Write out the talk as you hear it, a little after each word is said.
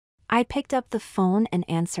I picked up the phone and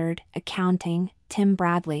answered, "Accounting, Tim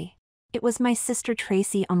Bradley." It was my sister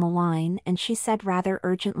Tracy on the line, and she said rather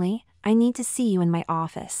urgently, "I need to see you in my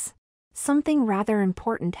office. Something rather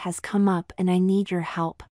important has come up and I need your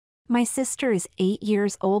help." My sister is 8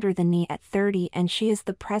 years older than me at 30, and she is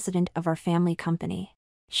the president of our family company.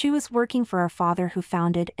 She was working for our father, who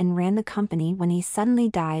founded and ran the company when he suddenly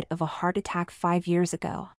died of a heart attack 5 years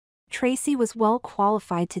ago. Tracy was well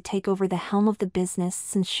qualified to take over the helm of the business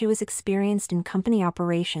since she was experienced in company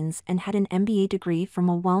operations and had an MBA degree from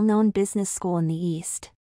a well-known business school in the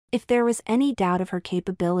East. If there was any doubt of her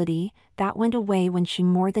capability, that went away when she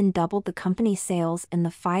more than doubled the company's sales in the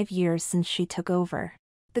 5 years since she took over.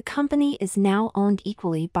 The company is now owned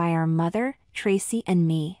equally by our mother, Tracy, and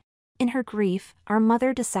me. In her grief, our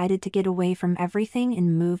mother decided to get away from everything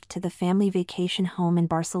and moved to the family vacation home in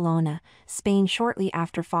Barcelona, Spain shortly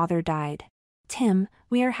after father died. "Tim,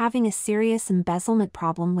 we are having a serious embezzlement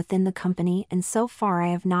problem within the company, and so far I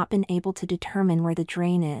have not been able to determine where the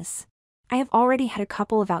drain is. I have already had a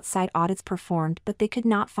couple of outside audits performed, but they could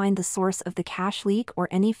not find the source of the cash leak or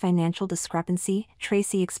any financial discrepancy,"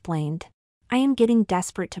 Tracy explained. "I am getting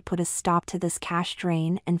desperate to put a stop to this cash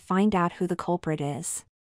drain and find out who the culprit is.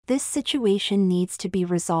 This situation needs to be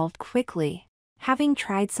resolved quickly. Having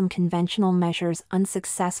tried some conventional measures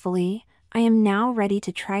unsuccessfully, I am now ready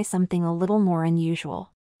to try something a little more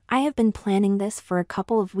unusual. I have been planning this for a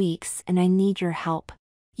couple of weeks and I need your help.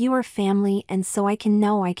 You are family, and so I can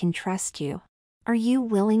know I can trust you. Are you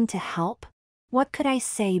willing to help?" What could I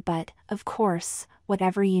say but, of course,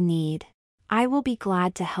 whatever you need. I will be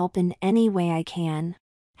glad to help in any way I can.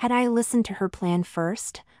 Had I listened to her plan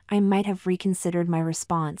first, I might have reconsidered my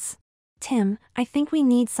response. "Tim, I think we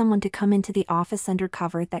need someone to come into the office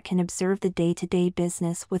undercover that can observe the day-to-day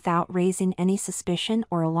business without raising any suspicion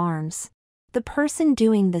or alarms. The person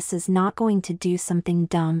doing this is not going to do something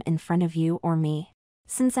dumb in front of you or me.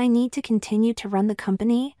 Since I need to continue to run the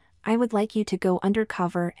company, I would like you to go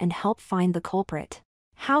undercover and help find the culprit."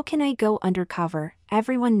 "How can I go undercover?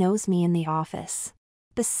 Everyone knows me in the office.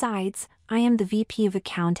 Besides, I am the VP of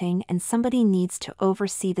accounting and somebody needs to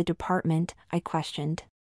oversee the department," I questioned.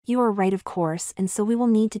 "You are right, of course, and so we will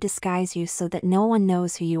need to disguise you so that no one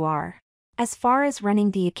knows who you are. As far as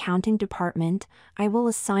running the accounting department, I will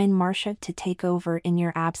assign Marcia to take over in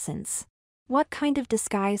your absence." What kind of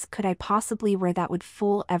disguise could I possibly wear that would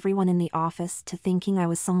fool everyone in the office to thinking I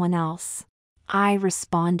was someone else? I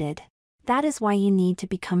responded, "That is why you need to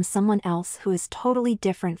become someone else who is totally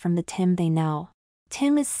different from the Tim they know.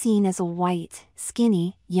 Tim is seen as a white,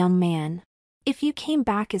 skinny, young man. If you came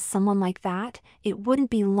back as someone like that, it wouldn't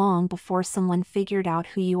be long before someone figured out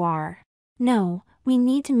who you are. No, we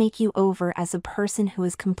need to make you over as a person who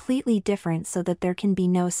is completely different so that there can be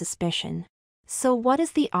no suspicion." So what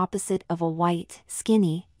is the opposite of a white,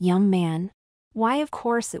 skinny, young man? Why, of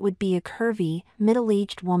course it would be a curvy,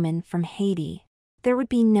 middle-aged woman from Haiti. There would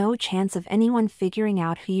be no chance of anyone figuring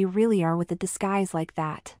out who you really are with a disguise like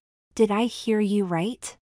that. Did I hear you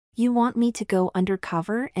right? You want me to go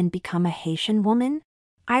undercover and become a Haitian woman?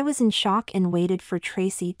 I was in shock and waited for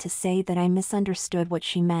Tracy to say that I misunderstood what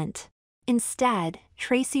she meant. Instead,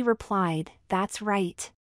 Tracy replied, "That's right.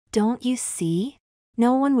 Don't you see?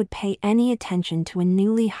 No one would pay any attention to a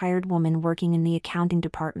newly hired woman working in the accounting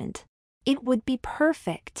department. It would be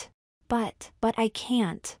perfect. But I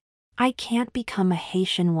can't. I can't become a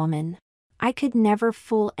Haitian woman. I could never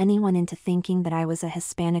fool anyone into thinking that I was a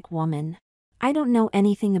Hispanic woman. I don't know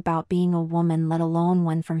anything about being a woman, let alone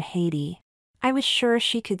one from Haiti." I was sure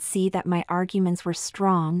she could see that my arguments were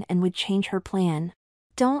strong and would change her plan.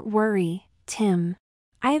 "Don't worry, Tim.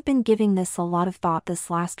 I have been giving this a lot of thought this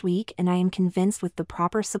last week, and I am convinced with the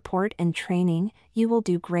proper support and training, you will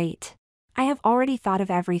do great. I have already thought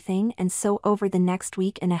of everything, and so over the next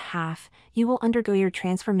week and a half, you will undergo your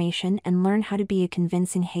transformation and learn how to be a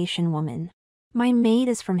convincing Haitian woman. My maid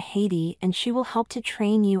is from Haiti and she will help to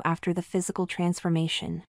train you after the physical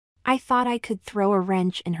transformation." I thought I could throw a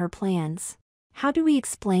wrench in her plans. How do we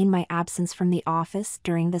explain my absence from the office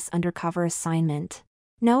during this undercover assignment?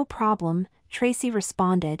 "No problem," Tracy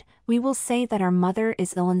responded. "We will say that our mother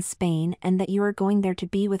is ill in Spain and that you are going there to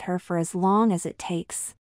be with her for as long as it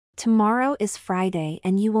takes. Tomorrow is Friday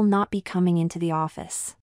and you will not be coming into the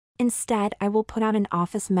office. Instead, I will put out an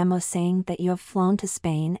office memo saying that you have flown to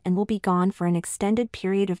Spain and will be gone for an extended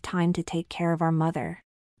period of time to take care of our mother.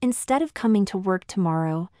 Instead of coming to work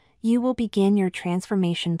tomorrow, you will begin your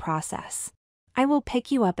transformation process. I will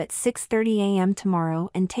pick you up at 6:30 a.m.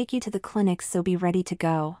 tomorrow and take you to the clinic, so be ready to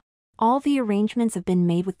go. All the arrangements have been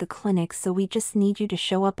made with the clinic, so we just need you to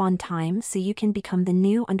show up on time so you can become the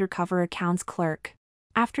new undercover accounts clerk."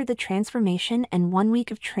 After the transformation and 1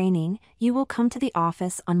 week of training, you will come to the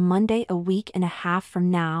office on Monday a week and a half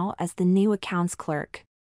from now as the new accounts clerk.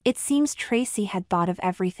 It seems Tracy had thought of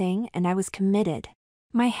everything and I was committed.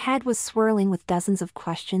 My head was swirling with dozens of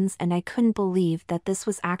questions and I couldn't believe that this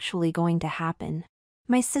was actually going to happen.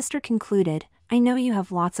 My sister concluded, I know you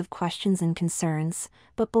have lots of questions and concerns,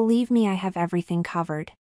 but believe me, I have everything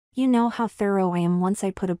covered. You know how thorough I am once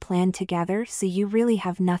I put a plan together, so you really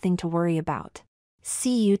have nothing to worry about.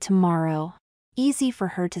 See you tomorrow. Easy for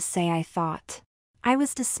her to say, I thought. I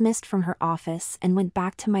was dismissed from her office and went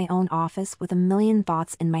back to my own office with a million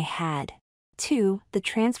thoughts in my head. 2. The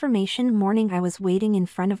transformation morning, I was waiting in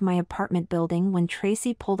front of my apartment building when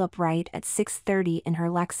Tracy pulled up right at 6:30 in her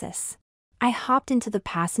Lexus. I hopped into the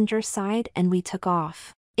passenger side and we took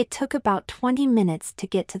off. It took about 20 minutes to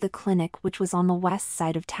get to the clinic, which was on the west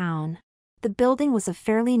side of town. The building was a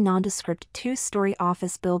fairly nondescript 2-story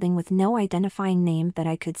office building with no identifying name that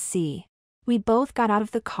I could see. We both got out of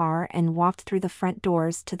the car and walked through the front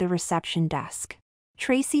doors to the reception desk.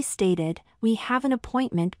 Tracy stated, we have an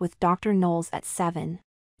appointment with Dr. Knowles at 7.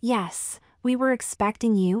 Yes, we were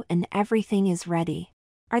expecting you and everything is ready.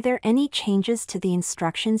 Are there any changes to the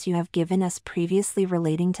instructions you have given us previously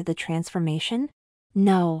relating to the transformation?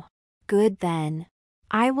 No. Good then.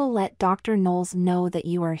 I will let Dr. Knowles know that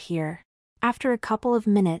you are here. After a couple of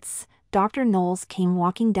minutes, Dr. Knowles came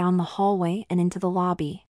walking down the hallway and into the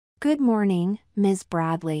lobby. Good morning, Ms.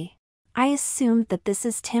 Bradley. I assume that this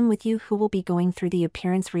is Tim with you, who will be going through the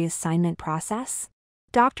appearance reassignment process?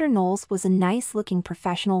 Dr. Knowles was a nice-looking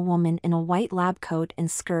professional woman in a white lab coat and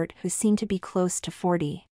skirt who seemed to be close to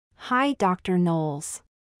 40. Hi, Dr. Knowles.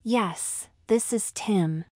 Yes, this is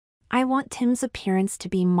Tim. I want Tim's appearance to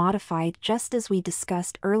be modified just as we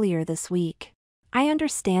discussed earlier this week. I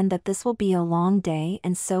understand that this will be a long day,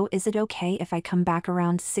 and so is it okay if I come back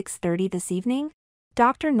around 6:30 this evening?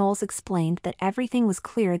 Dr. Knowles explained that everything was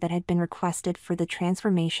clear that had been requested for the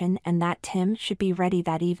transformation and that Tim should be ready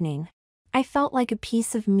that evening. I felt like a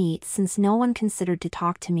piece of meat since no one considered to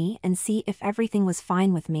talk to me and see if everything was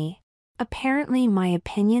fine with me. Apparently my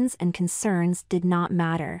opinions and concerns did not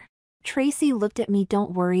matter. Tracy looked at me.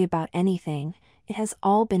 Don't worry about anything, it has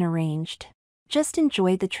all been arranged. Just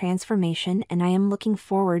enjoy the transformation and I am looking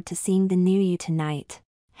forward to seeing the new you tonight.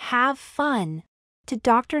 Have fun! To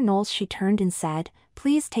Dr. Knowles she turned and said,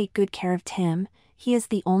 please take good care of Tim, he is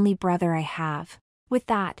the only brother I have. With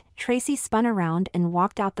that, Tracy spun around and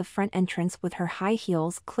walked out the front entrance with her high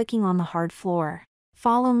heels clicking on the hard floor.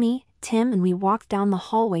 Follow me, Tim, and we walked down the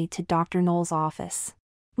hallway to Dr. Knowles' office.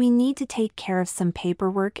 We need to take care of some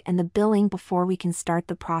paperwork and the billing before we can start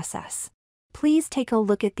the process. Please take a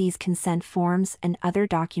look at these consent forms and other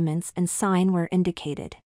documents and sign where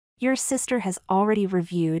indicated. Your sister has already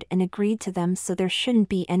reviewed and agreed to them, so there shouldn't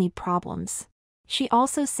be any problems. She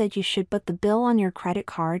also said you should put the bill on your credit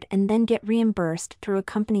card and then get reimbursed through a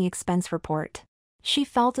company expense report. She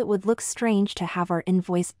felt it would look strange to have our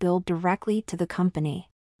invoice billed directly to the company.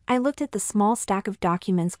 I looked at the small stack of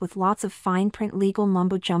documents with lots of fine print legal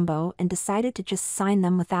mumbo-jumbo and decided to just sign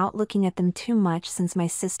them without looking at them too much since my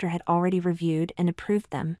sister had already reviewed and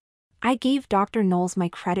approved them. I gave Dr. Knowles my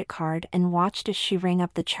credit card and watched as she rang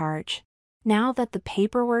up the charge. Now that the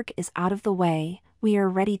paperwork is out of the way, we are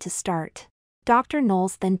ready to start. Dr.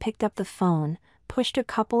 Knowles then picked up the phone, pushed a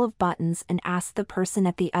couple of buttons and asked the person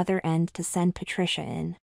at the other end to send Patricia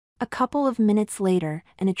in. A couple of minutes later,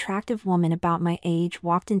 an attractive woman about my age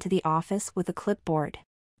walked into the office with a clipboard.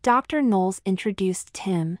 Dr. Knowles introduced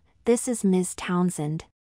Tim. This is Ms. Townsend.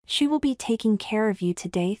 She will be taking care of you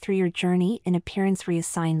today through your journey in appearance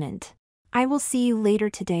reassignment. I will see you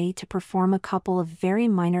later today to perform a couple of very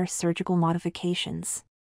minor surgical modifications.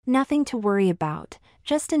 Nothing to worry about,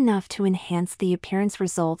 just enough to enhance the appearance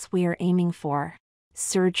results we are aiming for.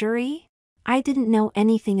 Surgery? I didn't know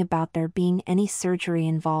anything about there being any surgery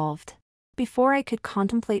involved. Before I could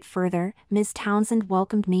contemplate further, Ms. Townsend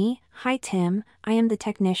welcomed me. Hi Tim, I am the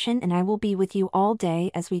technician and I will be with you all day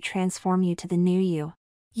as we transform you to the new you.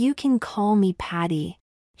 You can call me Patty.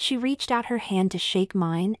 She reached out her hand to shake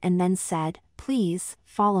mine and then said, please,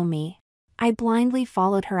 follow me. I blindly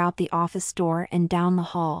followed her out the office door and down the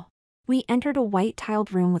hall. We entered a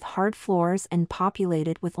white-tiled room with hard floors and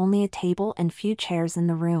populated with only a table and few chairs in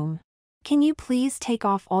the room. Can you please take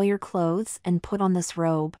off all your clothes and put on this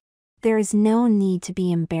robe? There is no need to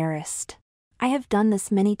be embarrassed. I have done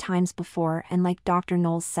this many times before and like Dr.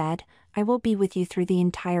 Knowles said, I will be with you through the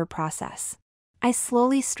entire process. I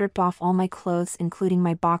slowly stripped off all my clothes including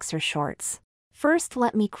my boxer shorts. First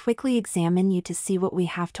let me quickly examine you to see what we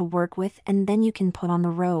have to work with and then you can put on the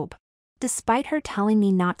robe. Despite her telling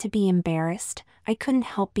me not to be embarrassed, I couldn't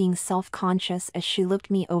help being self-conscious as she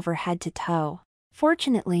looked me over head to toe.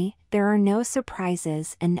 Fortunately, there are no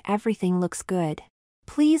surprises and everything looks good.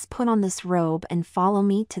 Please put on this robe and follow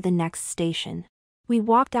me to the next station. We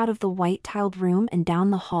walked out of the white-tiled room and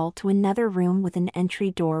down the hall to another room with an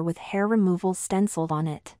entry door with hair removal stenciled on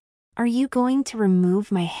it. Are you going to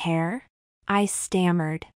remove my hair? I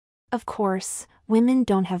stammered. Of course, women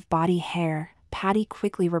don't have body hair, Patty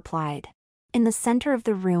quickly replied. In the center of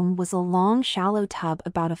the room was a long shallow tub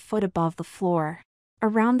about a foot above the floor.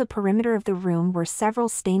 Around the perimeter of the room were several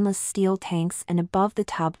stainless steel tanks, and above the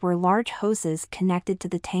tub were large hoses connected to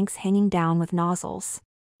the tanks hanging down with nozzles.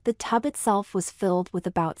 The tub itself was filled with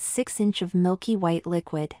about 6 inches of milky white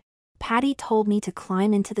liquid. Patty told me to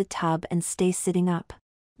climb into the tub and stay sitting up.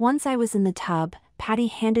 Once I was in the tub, Patty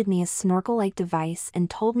handed me a snorkel-like device and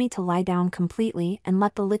told me to lie down completely and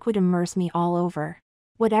let the liquid immerse me all over.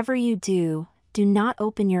 Whatever you do, do not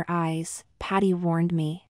open your eyes, Patty warned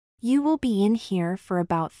me. You will be in here for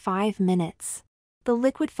about 5 minutes. The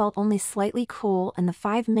liquid felt only slightly cool and the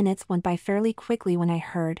 5 minutes went by fairly quickly when I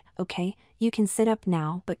heard, "Okay, you can sit up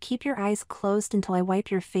now, but keep your eyes closed until I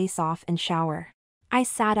wipe your face off and shower." I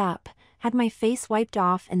sat up, had my face wiped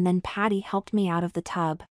off, and then Patty helped me out of the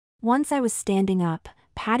tub. Once I was standing up,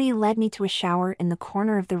 Patty led me to a shower in the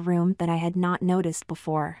corner of the room that I had not noticed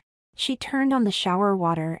before. She turned on the shower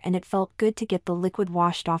water and it felt good to get the liquid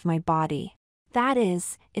washed off my body. That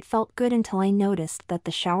is, it felt good until I noticed that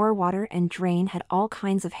the shower water and drain had all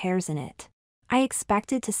kinds of hairs in it. I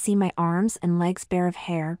expected to see my arms and legs bare of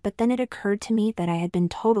hair, but then it occurred to me that I had been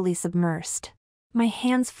totally submersed. My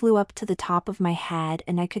hands flew up to the top of my head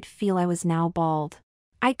and I could feel I was now bald.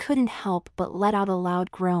 I couldn't help but let out a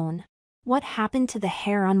loud groan. What happened to the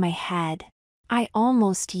hair on my head? I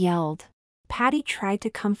almost yelled. Patty tried to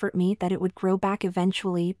comfort me that it would grow back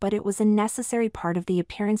eventually, but it was a necessary part of the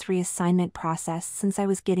appearance reassignment process since I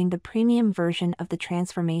was getting the premium version of the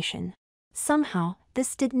transformation. Somehow,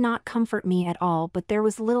 this did not comfort me at all, but there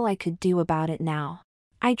was little I could do about it now.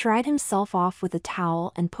 I dried himself off with a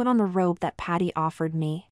towel and put on the robe that Patty offered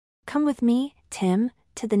me. Come with me, Tim,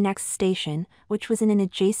 to the next station, which was in an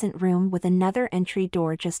adjacent room with another entry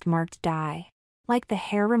door just marked dye. Like the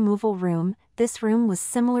hair removal room, this room was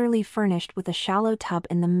similarly furnished with a shallow tub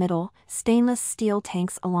in the middle, stainless steel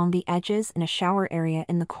tanks along the edges, and a shower area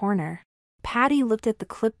in the corner. Patty looked at the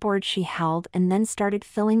clipboard she held and then started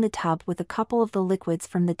filling the tub with a couple of the liquids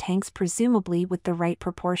from the tanks, presumably with the right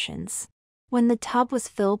proportions. When the tub was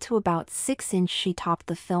filled to about 6 inches, she topped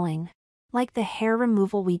the filling. Like the hair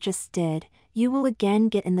removal we just did, you will again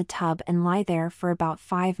get in the tub and lie there for about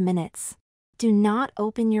 5 minutes. Do not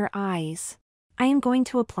open your eyes. I am going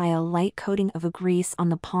to apply a light coating of a grease on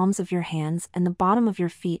the palms of your hands and the bottom of your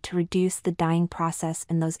feet to reduce the dyeing process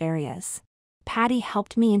in those areas. Patty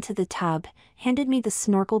helped me into the tub, handed me the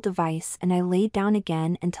snorkel device, and I laid down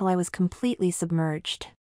again until I was completely submerged.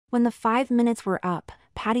 When the 5 minutes were up,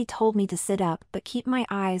 Patty told me to sit up but keep my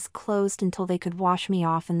eyes closed until they could wash me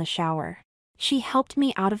off in the shower. She helped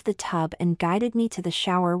me out of the tub and guided me to the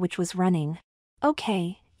shower, which was running.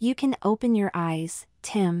 Okay, you can open your eyes,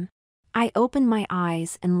 Tim. I opened my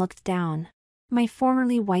eyes and looked down. My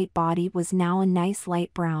formerly white body was now a nice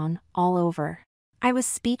light brown, all over. I was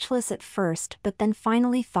speechless at first, but then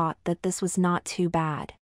finally thought that this was not too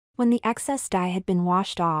bad. When the excess dye had been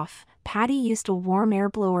washed off, Patty used a warm air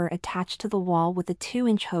blower attached to the wall with a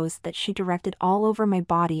 2-inch hose that she directed all over my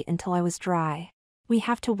body until I was dry. We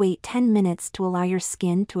have to wait 10 minutes to allow your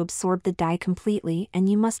skin to absorb the dye completely, and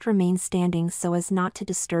you must remain standing so as not to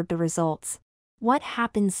disturb the results. What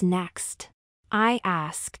happens next? I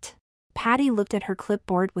asked. Patty looked at her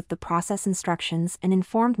clipboard with the process instructions and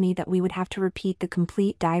informed me that we would have to repeat the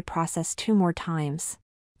complete dye process 2 more times.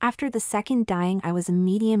 After the second dyeing, I was a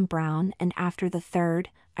medium brown, and after the third,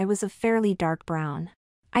 I was a fairly dark brown.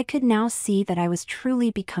 I could now see that I was truly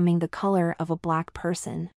becoming the color of a black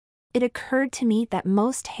person. It occurred to me that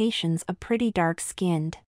most Haitians are pretty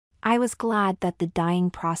dark-skinned. I was glad that the dyeing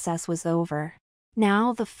process was over.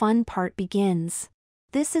 Now the fun part begins.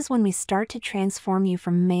 This is when we start to transform you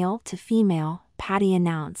from male to female, Patty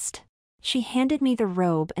announced. She handed me the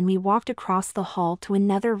robe and we walked across the hall to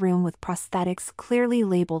another room with prosthetics clearly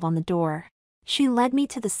labeled on the door. She led me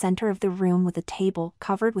to the center of the room with a table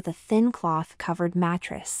covered with a thin cloth-covered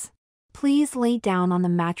mattress. Please lay down on the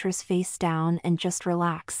mattress face down and just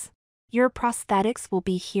relax. Your prosthetics will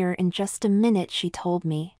be here in just a minute, she told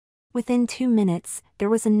me. Within 2 minutes, there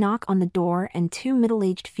was a knock on the door and 2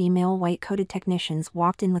 middle-aged female white-coated technicians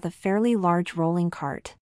walked in with a fairly large rolling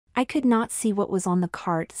cart. I could not see what was on the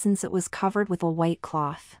cart since it was covered with a white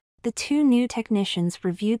cloth. The two new technicians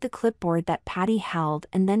reviewed the clipboard that Patty held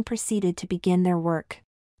and then proceeded to begin their work.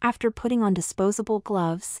 After putting on disposable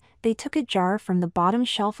gloves, they took a jar from the bottom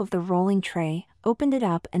shelf of the rolling tray, opened it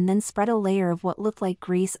up and then spread a layer of what looked like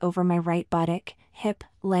grease over my right buttock, hip,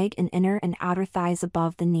 leg and inner and outer thighs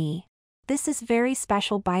above the knee. This is very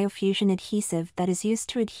special biofusion adhesive that is used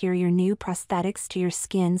to adhere your new prosthetics to your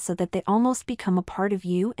skin so that they almost become a part of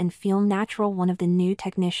you and feel natural, one of the new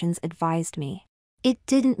technicians advised me. It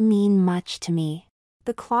didn't mean much to me.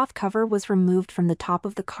 The cloth cover was removed from the top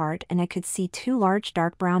of the cart and I could see two large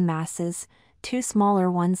dark brown masses, two smaller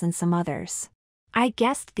ones and some others. I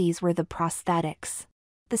guessed these were the prosthetics.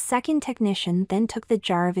 The second technician then took the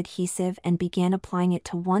jar of adhesive and began applying it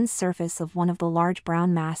to one surface of one of the large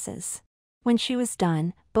brown masses. When she was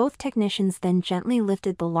done, both technicians then gently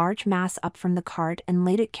lifted the large mass up from the cart and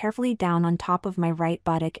laid it carefully down on top of my right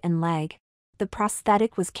buttock and leg. The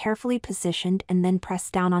prosthetic was carefully positioned and then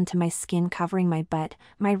pressed down onto my skin, covering my butt,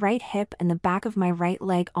 my right hip and the back of my right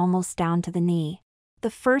leg almost down to the knee.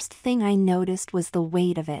 The first thing I noticed was the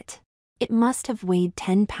weight of it. It must have weighed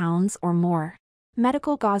 10 pounds or more.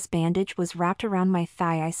 Medical gauze bandage was wrapped around my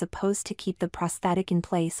thigh, I suppose to keep the prosthetic in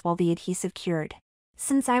place while the adhesive cured.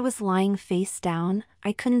 Since I was lying face down,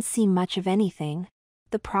 I couldn't see much of anything.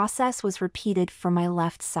 The process was repeated for my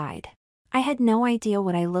left side. I had no idea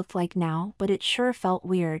what I looked like now, but it sure felt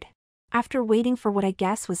weird. After waiting for what I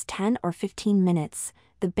guess was 10 or 15 minutes,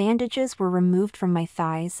 the bandages were removed from my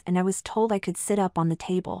thighs and I was told I could sit up on the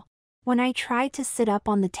table. When I tried to sit up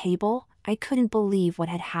on the table, I couldn't believe what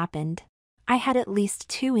had happened. I had at least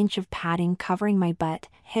 2 inches of padding covering my butt,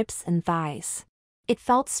 hips and thighs. It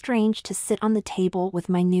felt strange to sit on the table with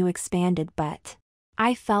my new expanded butt.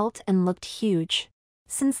 I felt and looked huge.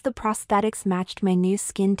 Since the prosthetics matched my new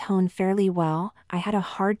skin tone fairly well, I had a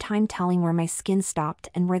hard time telling where my skin stopped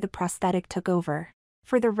and where the prosthetic took over.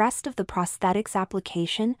 For the rest of the prosthetics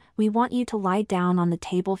application, we want you to lie down on the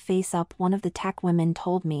table face up, one of the tech women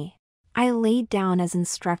told me. I laid down as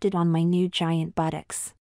instructed on my new giant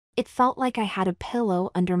buttocks. It felt like I had a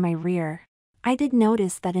pillow under my rear. I did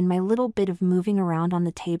notice that in my little bit of moving around on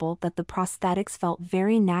the table that the prosthetics felt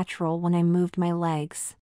very natural when I moved my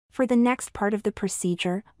legs. For the next part of the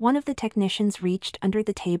procedure, one of the technicians reached under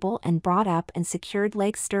the table and brought up and secured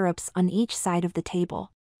leg stirrups on each side of the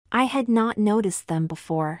table. I had not noticed them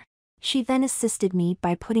before. She then assisted me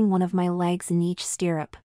by putting one of my legs in each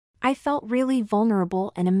stirrup. I felt really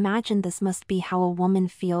vulnerable and imagined this must be how a woman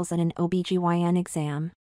feels at an OBGYN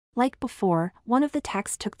exam. Like before, one of the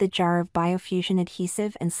techs took the jar of biofusion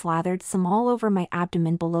adhesive and slathered some all over my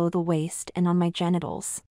abdomen below the waist and on my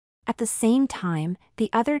genitals. At the same time, the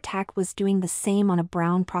other tech was doing the same on a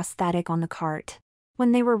brown prosthetic on the cart.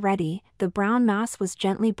 When they were ready, the brown mass was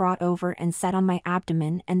gently brought over and set on my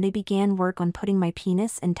abdomen and they began work on putting my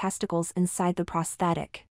penis and testicles inside the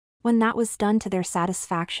prosthetic. When that was done to their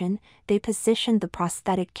satisfaction, they positioned the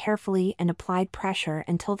prosthetic carefully and applied pressure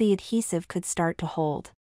until the adhesive could start to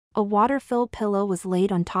hold. A water-filled pillow was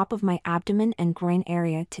laid on top of my abdomen and groin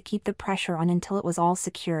area to keep the pressure on until it was all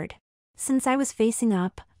secured. Since I was facing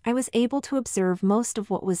up, I was able to observe most of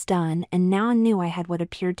what was done and now knew I had what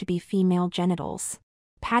appeared to be female genitals.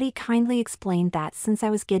 Patty kindly explained that since I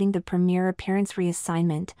was getting the premier appearance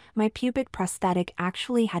reassignment, my pubic prosthetic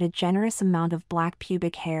actually had a generous amount of black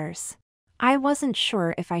pubic hairs. I wasn't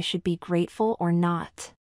sure if I should be grateful or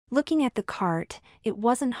not. Looking at the cart, it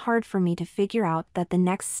wasn't hard for me to figure out that the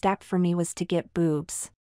next step for me was to get boobs.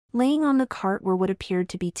 Laying on the cart were what appeared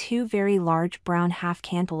to be 2 very large brown half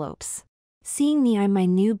cantaloupes. Seeing me and my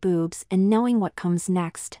new boobs and knowing what comes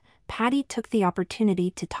next, Patty took the opportunity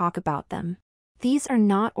to talk about them. These are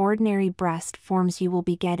not ordinary breast forms you will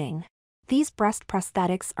be getting. These breast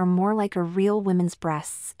prosthetics are more like a real woman's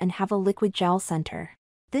breasts and have a liquid gel center.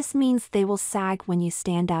 This means they will sag when you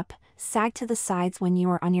stand up, sag to the sides when you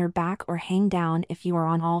are on your back or hang down if you are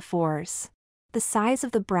on all fours. The size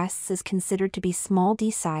of the breasts is considered to be small D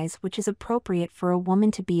size, which is appropriate for a woman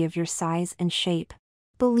to be of your size and shape.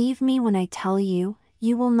 Believe me when I tell you,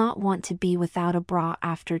 you will not want to be without a bra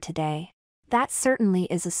after today. That certainly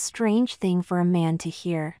is a strange thing for a man to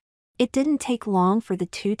hear. It didn't take long for the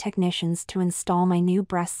 2 technicians to install my new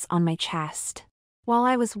breasts on my chest. While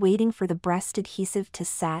I was waiting for the breast adhesive to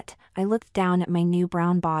set, I looked down at my new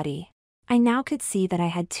brown body. I now could see that I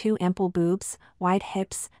had 2 ample boobs, wide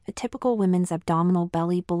hips, a typical woman's abdominal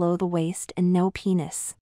belly below the waist and no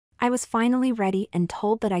penis. I was finally ready and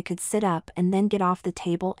told that I could sit up and then get off the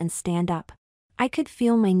table and stand up. I could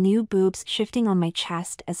feel my new boobs shifting on my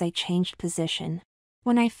chest as I changed position.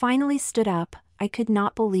 When I finally stood up, I could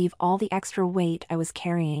not believe all the extra weight I was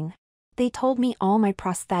carrying. They told me all my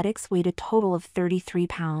prosthetics weighed a total of 33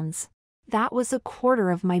 pounds. That was a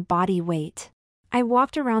quarter of my body weight. I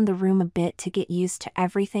walked around the room a bit to get used to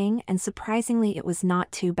everything, and surprisingly it was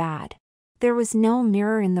not too bad. There was no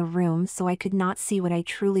mirror in the room, so I could not see what I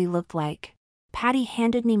truly looked like. Patty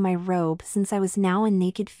handed me my robe since I was now a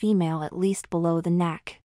naked female at least below the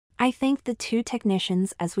neck. I thanked the two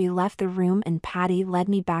technicians as we left the room, and Patty led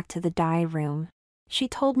me back to the dye room. She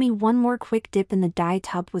told me one more quick dip in the dye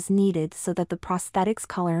tub was needed so that the prosthetics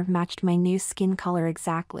color matched my new skin color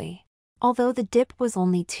exactly. Although the dip was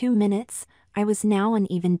only 2 minutes, I was now an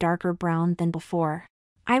even darker brown than before.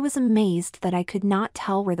 I was amazed that I could not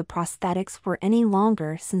tell where the prosthetics were any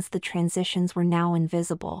longer since the transitions were now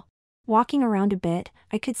invisible. Walking around a bit,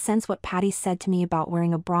 I could sense what Patty said to me about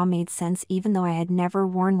wearing a bra made sense even though I had never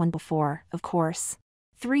worn one before, of course.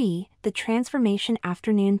 3. The transformation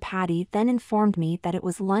afternoon. Patty then informed me that it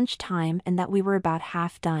was lunchtime and that we were about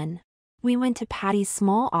half done. We went to Patty's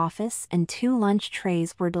small office and 2 lunch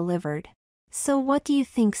trays were delivered. "So what do you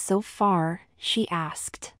think so far?" she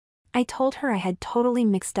asked. I told her I had totally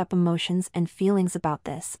mixed up emotions and feelings about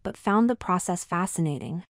this, but found the process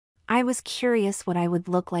fascinating. I was curious what I would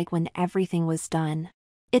look like when everything was done.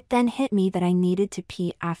 It then hit me that I needed to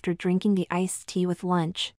pee after drinking the iced tea with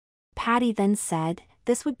lunch. Patty then said,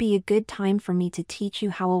 "This would be a good time for me to teach you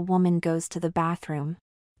how a woman goes to the bathroom.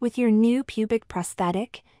 With your new pubic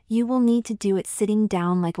prosthetic, you will need to do it sitting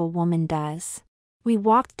down like a woman does." We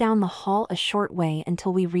walked down the hall a short way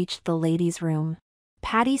until we reached the ladies' room.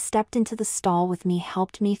 Patty stepped into the stall with me,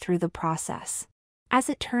 helped me through the process. As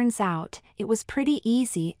it turns out, it was pretty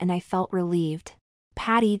easy and I felt relieved.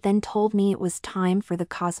 Patty then told me it was time for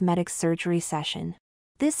the cosmetic surgery session.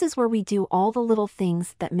 This is where we do all the little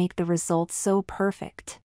things that make the results so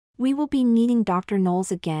perfect. We will be meeting Dr.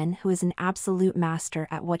 Knowles again, who is an absolute master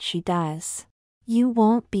at what she does. You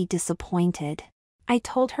won't be disappointed. I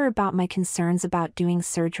told her about my concerns about doing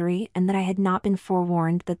surgery and that I had not been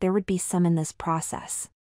forewarned that there would be some in this process.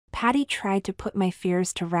 Patty tried to put my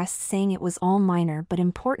fears to rest, saying it was all minor but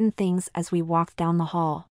important things as we walked down the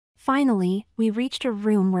hall. Finally, we reached a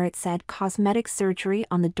room where it said cosmetic surgery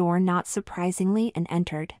on the door, not surprisingly, and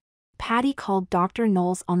entered. Patty called Dr.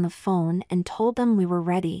 Knowles on the phone and told them we were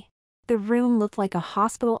ready. The room looked like a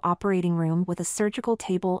hospital operating room with a surgical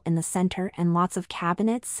table in the center and lots of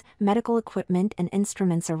cabinets, medical equipment and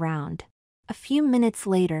instruments around. A few minutes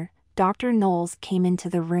later, Dr. Knowles came into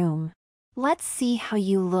the room. "Let's see how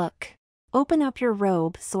you look. Open up your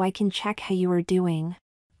robe so I can check how you are doing."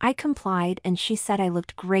 I complied and she said I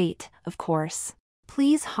looked great, of course.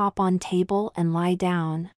 "Please hop on table and lie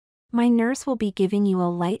down. My nurse will be giving you a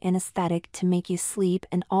light anesthetic to make you sleep,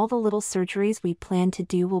 and all the little surgeries we plan to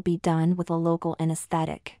do will be done with a local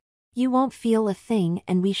anesthetic. You won't feel a thing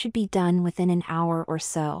and we should be done within an hour or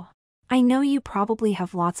so. I know you probably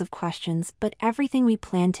have lots of questions, but everything we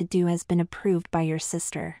plan to do has been approved by your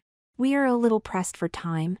sister. We are a little pressed for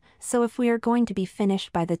time, so if we are going to be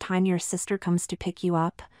finished by the time your sister comes to pick you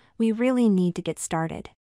up, we really need to get started."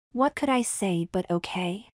 What could I say but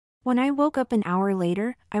okay? When I woke up an hour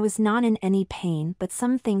later, I was not in any pain, but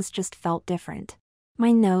some things just felt different.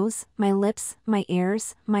 My nose, my lips, my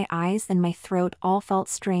ears, my eyes and my throat all felt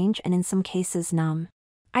strange and in some cases numb.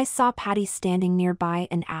 I saw Patty standing nearby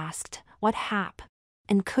and asked, "What hap?"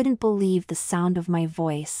 and couldn't believe the sound of my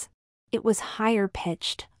voice. It was higher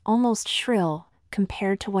pitched, almost shrill,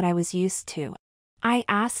 compared to what I was used to. I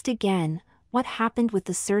asked again, "What happened with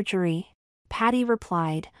the surgery?" Patty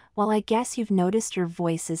replied, "Well, I guess you've noticed your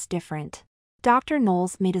voice is different. Dr.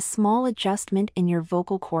 Knowles made a small adjustment in your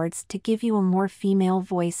vocal cords to give you a more female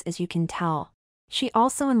voice, as you can tell. She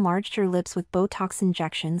also enlarged your lips with Botox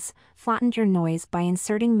injections, flattened your nose by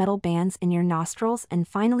inserting metal bands in your nostrils, and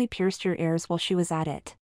finally pierced your ears while she was at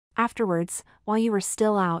it. Afterwards, while you were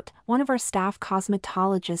still out, one of our staff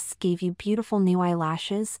cosmetologists gave you beautiful new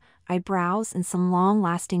eyelashes, eyebrows and some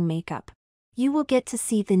long-lasting makeup. You will get to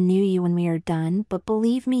see the new you when we are done, but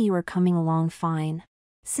believe me, you are coming along fine.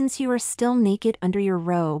 Since you are still naked under your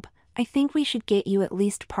robe, I think we should get you at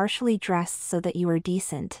least partially dressed so that you are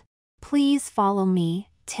decent. Please follow me,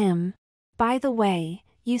 Tim. By the way,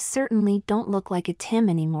 you certainly don't look like a Tim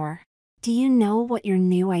anymore. Do you know what your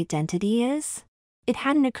new identity is?" It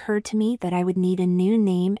hadn't occurred to me that I would need a new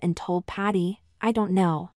name and told Patty, "I don't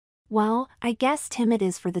know." "Well, I guess Tim it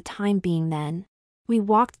is for the time being then." We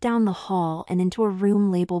walked down the hall and into a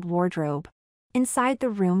room labeled wardrobe. Inside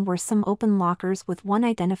the room were some open lockers, with one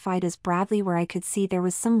identified as Bradley, where I could see there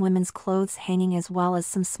was some women's clothes hanging as well as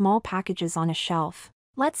some small packages on a shelf.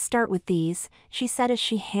 "Let's start with these," she said as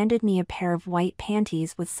she handed me a pair of white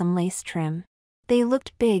panties with some lace trim. They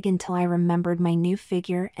looked big until I remembered my new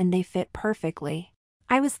figure and they fit perfectly.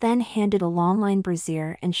 I was then handed a long-line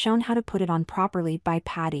brassiere and shown how to put it on properly by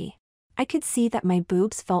Patty. I could see that my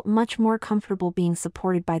boobs felt much more comfortable being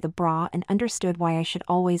supported by the bra and understood why I should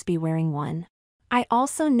always be wearing one. I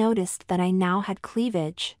also noticed that I now had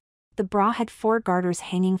cleavage. The bra had 4 garters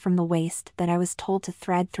hanging from the waist that I was told to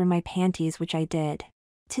thread through my panties, which I did.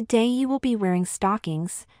 Today you will be wearing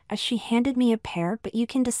stockings, as she handed me a pair, but you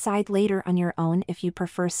can decide later on your own if you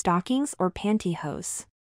prefer stockings or pantyhose.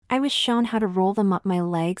 I was shown how to roll them up my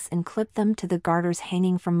legs and clip them to the garters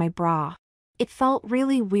hanging from my bra. It felt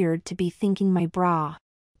really weird to be thinking my bra.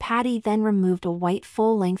 Patty then removed a white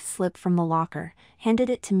full-length slip from the locker, handed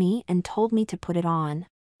it to me and told me to put it on.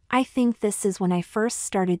 I think this is when I first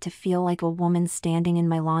started to feel like a woman standing in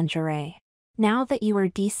my lingerie. Now that you are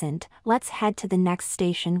decent, let's head to the next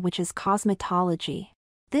station, which is cosmetology.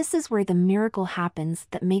 This is where the miracle happens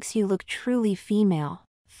that makes you look truly female.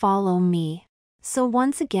 Follow me. So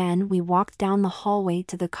once again we walked down the hallway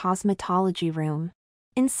to the cosmetology room.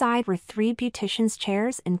 Inside were 3 beautician's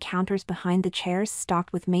chairs and counters behind the chairs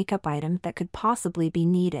stocked with makeup items that could possibly be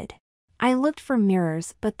needed. I looked for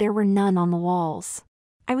mirrors, but there were none on the walls.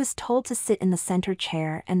 I was told to sit in the center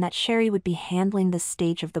chair and that Sherry would be handling this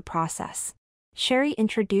stage of the process. Sherry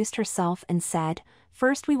introduced herself and said,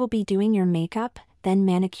 "First we will be doing your makeup, then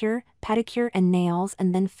manicure, pedicure and nails,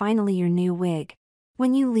 and then finally your new wig.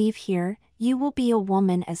 When you leave here, you will be a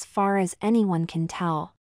woman as far as anyone can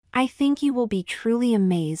tell. I think you will be truly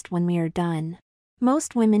amazed when we are done."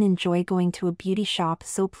 Most women enjoy going to a beauty shop,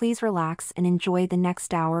 so please relax and enjoy the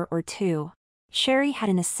next hour or 2. Sherry had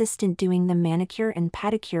an assistant doing the manicure and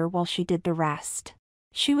pedicure while she did the rest.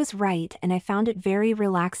 She was right, and I found it very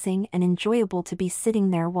relaxing and enjoyable to be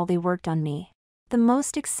sitting there while they worked on me. The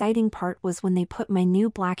most exciting part was when they put my new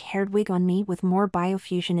black-haired wig on me with more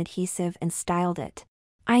Biofusion adhesive and styled it.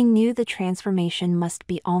 I knew the transformation must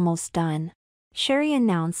be almost done. Sherry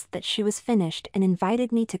announced that she was finished and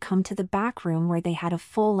invited me to come to the back room where they had a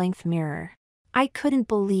full-length mirror. I couldn't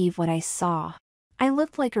believe what I saw. I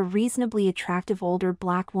looked like a reasonably attractive older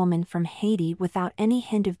black woman from Haiti without any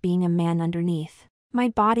hint of being a man underneath. My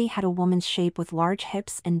body had a woman's shape with large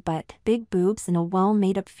hips and butt, big boobs and a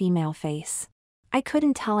well-made-up female face. I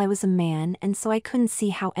couldn't tell I was a man, and so I couldn't see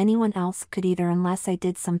how anyone else could either unless I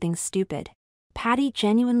did something stupid. Patty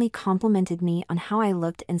genuinely complimented me on how I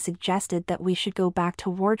looked and suggested that we should go back to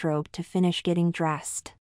wardrobe to finish getting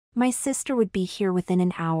dressed. My sister would be here within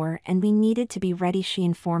an hour and we needed to be ready, she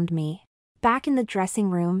informed me. Back in the dressing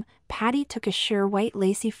room, Patty took a sheer white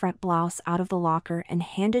lacy front blouse out of the locker and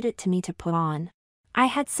handed it to me to put on. I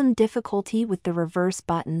had some difficulty with the reverse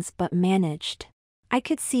buttons but managed. I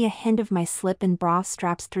could see a hint of my slip and bra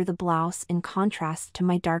straps through the blouse in contrast to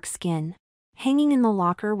my dark skin. Hanging in the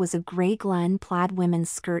locker was a gray Glen plaid women's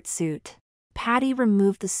skirt suit. Patty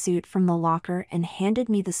removed the suit from the locker and handed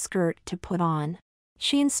me the skirt to put on.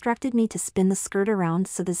 She instructed me to spin the skirt around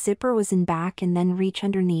so the zipper was in back and then reach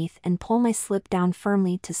underneath and pull my slip down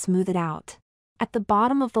firmly to smooth it out. At the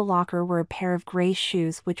bottom of the locker were a pair of gray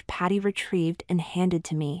shoes which Patty retrieved and handed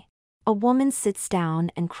to me. A woman sits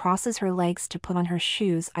down and crosses her legs to put on her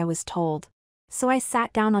shoes, I was told. So I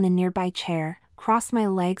sat down on a nearby chair, crossed my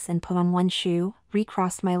legs and put on one shoe,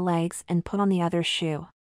 recrossed my legs and put on the other shoe.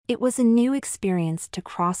 It was a new experience to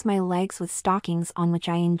cross my legs with stockings on, which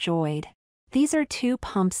I enjoyed. These are 2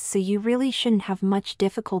 pumps, so you really shouldn't have much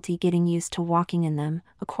difficulty getting used to walking in them,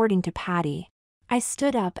 according to Patty. I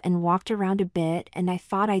stood up and walked around a bit and I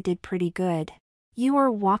thought I did pretty good. You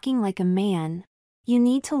are walking like a man. You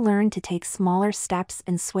need to learn to take smaller steps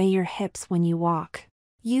and sway your hips when you walk.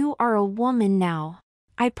 You are a woman now.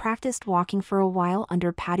 I practiced walking for a while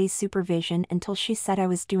under Patty's supervision until she said I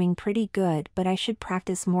was doing pretty good, but I should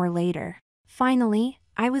practice more later. Finally,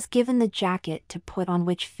 I was given the jacket to put on,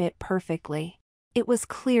 which fit perfectly. It was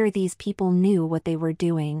clear these people knew what they were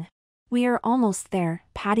doing. "We are almost there,"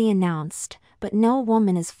 Patty announced, but no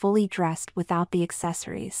woman is fully dressed without the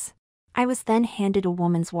accessories. I was then handed a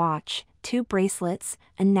woman's watch, 2 bracelets,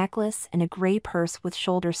 a necklace and a gray purse with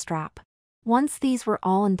shoulder strap. Once these were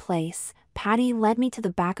all in place, Patty led me to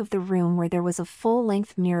the back of the room where there was a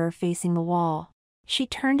full-length mirror facing the wall. She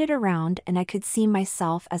turned it around and I could see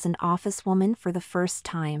myself as an office woman for the first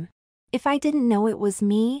time. "If I didn't know it was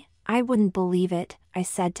me, I wouldn't believe it," I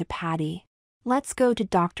said to Patty. "Let's go to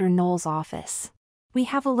Dr. Knoll's office. We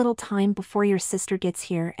have a little time before your sister gets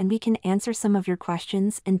here and we can answer some of your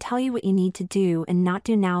questions and tell you what you need to do and not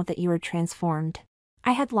do now that you are transformed."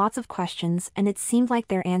 I had lots of questions and it seemed like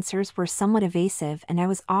their answers were somewhat evasive, and I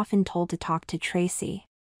was often told to talk to Tracy.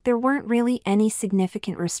 There weren't really any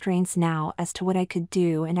significant restraints now as to what I could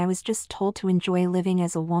do, and I was just told to enjoy living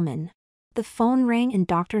as a woman. The phone rang and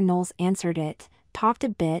Dr. Knowles answered it, talked a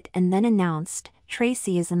bit, and then announced,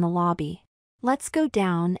 "Tracy is in the lobby. Let's go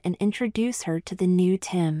down and introduce her to the new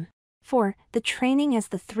Tim." For the training, as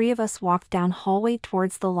the three of us walked down hallway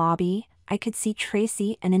towards the lobby, I could see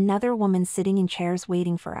Tracy and another woman sitting in chairs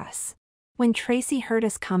waiting for us. When Tracy heard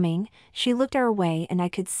us coming, she looked our way and I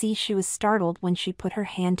could see she was startled when she put her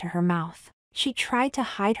hand to her mouth. She tried to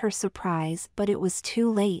hide her surprise, but it was too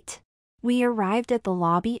late. We arrived at the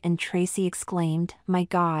lobby and Tracy exclaimed, "My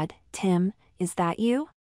God, Tim, is that you?"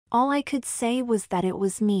 All I could say was that it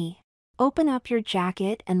was me. "Open up your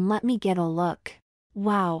jacket and let me get a look."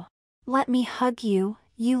 "Wow. Let me hug you,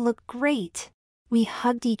 you look great." We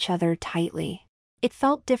hugged each other tightly. It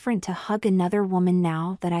felt different to hug another woman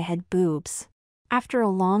now that I had boobs. After a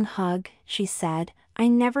long hug, she said, "I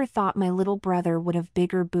never thought my little brother would have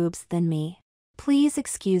bigger boobs than me. Please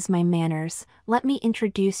excuse my manners, let me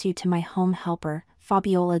introduce you to my home helper,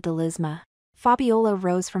 Fabiola Delisma." Fabiola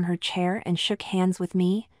rose from her chair and shook hands with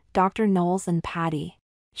me, Dr. Knowles and Patty.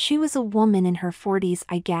 She was a woman in her 40s,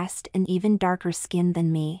 I guessed, and even darker skinned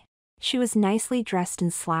than me. She was nicely dressed in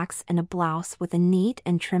slacks and a blouse with a neat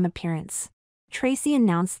and trim appearance. Tracy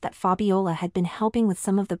announced that Fabiola had been helping with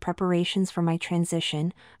some of the preparations for my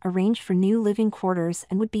transition, arranged for new living quarters,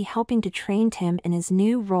 and would be helping to train Tim in his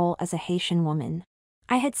new role as a Haitian woman.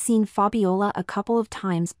 I had seen Fabiola a couple of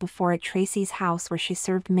times before at Tracy's house, where she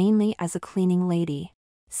served mainly as a cleaning lady.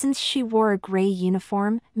 Since she wore a gray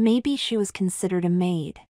uniform, maybe she was considered a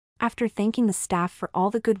maid. After thanking the staff for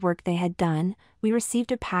all the good work they had done, we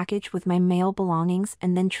received a package with my mail belongings,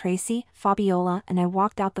 and then Tracy, Fabiola, and I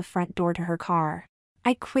walked out the front door to her car.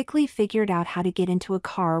 I quickly figured out how to get into a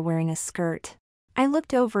car wearing a skirt. I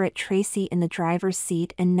looked over at Tracy in the driver's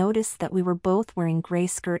seat and noticed that we were both wearing gray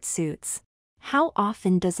skirt suits. How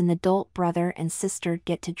often does an adult brother and sister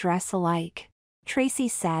get to dress alike? Tracy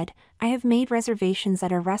said, "I have made reservations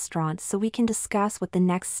at a restaurant so we can discuss what the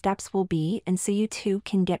next steps will be and so you two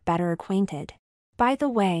can get better acquainted. By the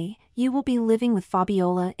way, you will be living with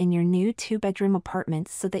Fabiola in your new 2-bedroom apartment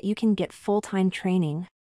so that you can get full-time training."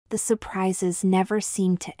 The surprises never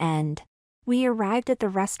seemed to end. We arrived at the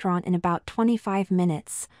restaurant in about 25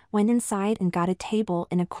 minutes, went inside and got a table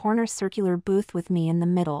in a corner circular booth with me in the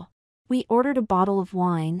middle. We ordered a bottle of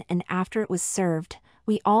wine, and after it was served,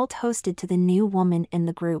 we all toasted to the new woman in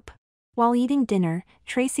the group. While eating dinner,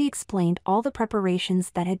 Tracy explained all the preparations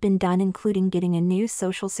that had been done, including getting a new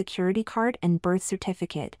social security card and birth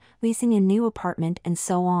certificate, leasing a new apartment, and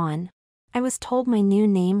so on. I was told my new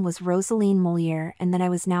name was Rosaline Moliere and that I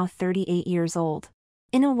was now 38 years old.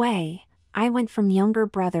 In a way, I went from younger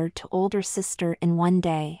brother to older sister in one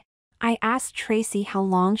day. I asked Tracy how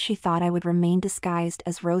long she thought I would remain disguised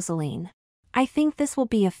as Rosaline. "I think this will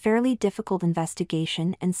be a fairly difficult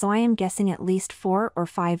investigation, and so I am guessing at least 4 or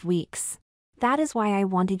 5 weeks. That is why I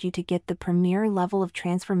wanted you to get the premier level of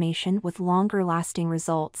transformation with longer-lasting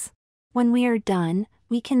results. When we are done,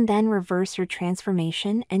 we can then reverse your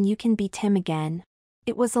transformation and you can be Tim again."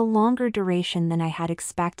 It was a longer duration than I had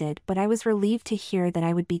expected, but I was relieved to hear that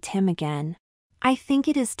I would be Tim again. "I think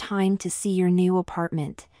it is time to see your new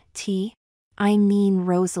apartment, I mean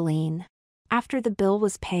Rosaline." After the bill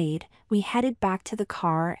was paid, we headed back to the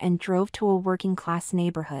car and drove to a working-class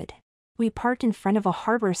neighborhood. We parked in front of a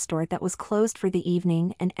hardware store that was closed for the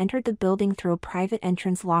evening and entered the building through a private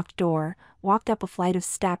entrance locked door, walked up a flight of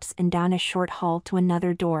steps and down a short hall to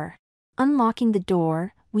another door. Unlocking the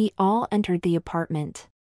door, we all entered the apartment.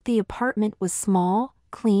 The apartment was small,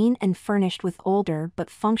 clean, and furnished with older but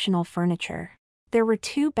functional furniture. There were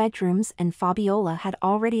 2 bedrooms, and Fabiola had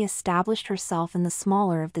already established herself in the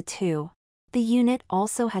smaller of the 2. The unit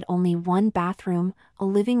also had only 1 bathroom, a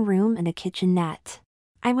living room, and a kitchenette.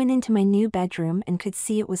 I went into my new bedroom and could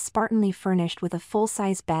see it was spartanly furnished with a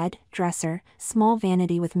full-size bed, dresser, small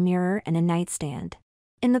vanity with mirror, and a nightstand.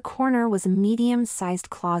 In the corner was a medium-sized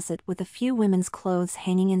closet with a few women's clothes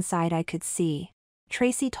hanging inside I could see.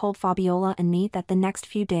 Tracy told Fabiola and me that the next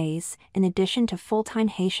few days, in addition to full-time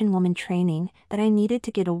Haitian woman training, that I needed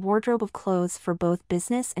to get a wardrobe of clothes for both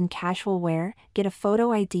business and casual wear, get a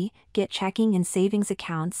photo ID, get checking and savings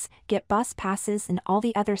accounts, get bus passes, and all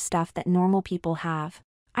the other stuff that normal people have.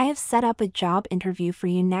 "I have set up a job interview for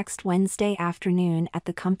you next Wednesday afternoon at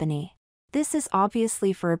the company. This is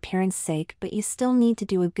obviously for appearance sake, but you still need to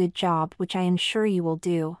do a good job, which I am sure you will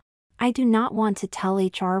do. I do not want to tell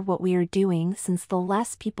HR what we are doing, since the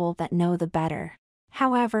less people that know the better.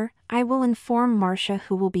 However, I will inform Marcia,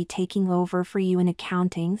 who will be taking over for you in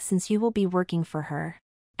accounting, since you will be working for her.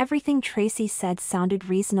 Everything Tracy said sounded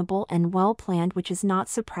reasonable and well-planned, which is not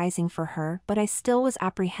surprising for her, but I still was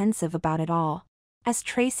apprehensive about it all. As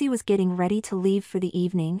Tracy was getting ready to leave for the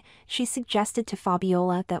evening, she suggested to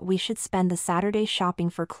Fabiola that we should spend the Saturday shopping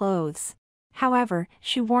for clothes. However,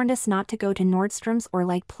 she warned us not to go to Nordstrom's or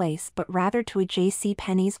like place but rather to a J.C.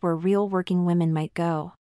 Penney's where real working women might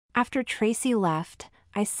go. After Tracy left,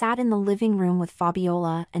 I sat in the living room with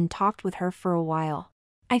Fabiola and talked with her for a while.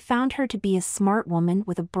 I found her to be a smart woman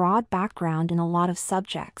with a broad background in a lot of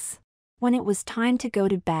subjects. When it was time to go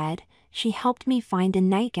to bed, she helped me find a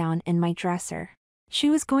nightgown in my dresser. She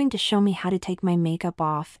was going to show me how to take my makeup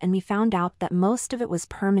off, and we found out that most of it was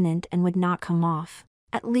permanent and would not come off.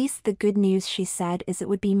 At least the good news, she said, is it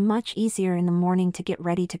would be much easier in the morning to get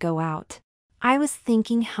ready to go out. I was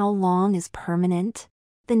thinking, how long is permanent?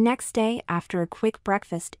 The next day, after a quick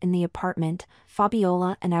breakfast in the apartment,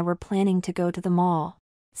 Fabiola and I were planning to go to the mall.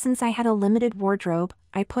 Since I had a limited wardrobe,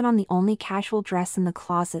 I put on the only casual dress in the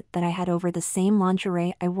closet that I had over the same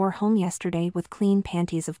lingerie I wore home yesterday, with clean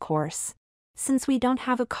panties, of course. Since we don't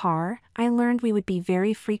have a car, I learned we would be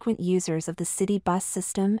very frequent users of the city bus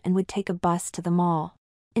system and would take a bus to the mall.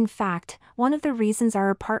 In fact, one of the reasons our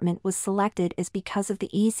apartment was selected is because of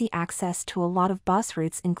the easy access to a lot of bus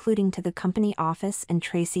routes, including to the company office and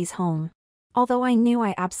Tracy's home. Although I knew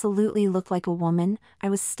I absolutely looked like a woman, I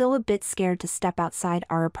was still a bit scared to step outside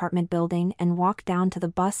our apartment building and walk down to the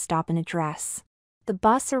bus stop in a dress. The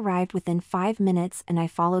bus arrived within 5 minutes and I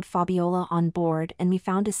followed Fabiola on board and we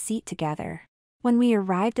found a seat together. When we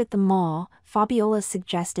arrived at the mall, Fabiola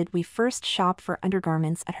suggested we first shop for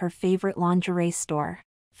undergarments at her favorite lingerie store.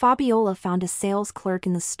 Fabiola found a sales clerk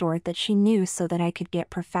in the store that she knew so that I could get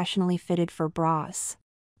professionally fitted for bras.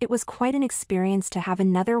 It was quite an experience to have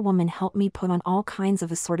another woman help me put on all kinds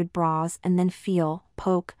of assorted bras and then feel,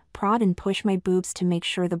 poke, prod and push my boobs to make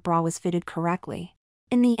sure the bra was fitted correctly.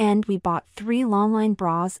 In the end, we bought 3 longline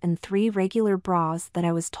bras and 3 regular bras that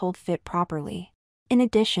I was told fit properly. In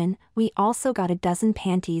addition, we also got a dozen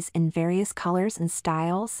panties in various colors and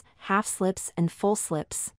styles, half slips and full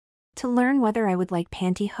slips. To learn whether I would like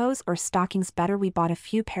pantyhose or stockings better, we bought a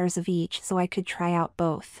few pairs of each so I could try out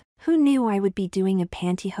both. Who knew I would be doing a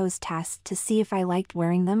pantyhose test to see if I liked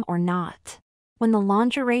wearing them or not? When the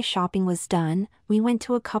lingerie shopping was done, we went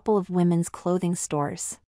to a couple of women's clothing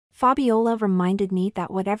stores. Fabiola reminded me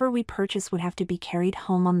that whatever we purchased would have to be carried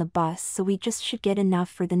home on the bus, so we just should get enough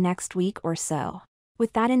for the next week or so.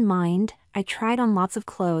 With that in mind, I tried on lots of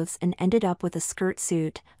clothes and ended up with a skirt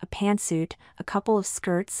suit, a pantsuit, a couple of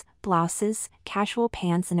skirts, blouses, casual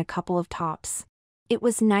pants and a couple of tops. It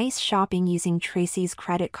was nice shopping using Tracy's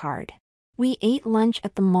credit card. We ate lunch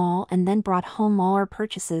at the mall and then brought home all our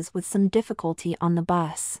purchases with some difficulty on the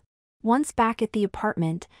bus. Once back at the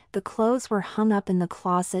apartment, the clothes were hung up in the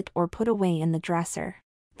closet or put away in the dresser.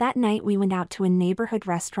 That night we went out to a neighborhood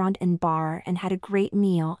restaurant and bar and had a great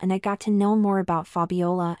meal, and I got to know more about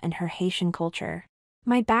Fabiola and her Haitian culture.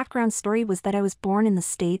 My background story was that I was born in the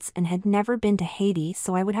States and had never been to Haiti,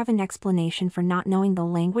 so I would have an explanation for not knowing the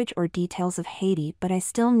language or details of Haiti, but I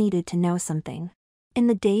still needed to know something. In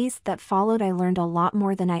the days that followed, I learned a lot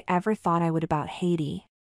more than I ever thought I would about Haiti.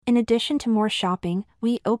 In addition to more shopping,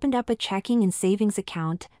 we opened up a checking and savings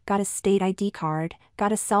account, got a state ID card,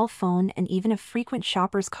 got a cell phone and even a frequent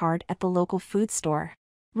shopper's card at the local food store.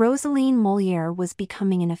 Rosaline Molière was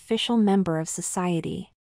becoming an official member of society.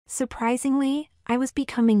 Surprisingly, I was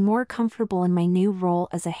becoming more comfortable in my new role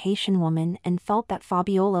as a Haitian woman and felt that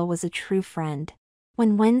Fabiola was a true friend.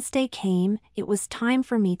 When Wednesday came, it was time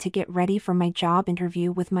for me to get ready for my job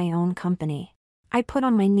interview with my own company. I put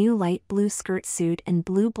on my new light blue skirt suit and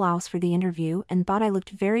blue blouse for the interview and thought I looked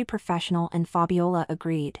very professional, and Fabiola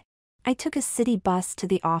agreed. I took a city bus to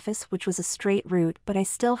the office, which was a straight route, but I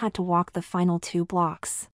still had to walk the final 2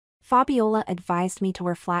 blocks. Fabiola advised me to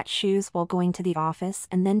wear flat shoes while going to the office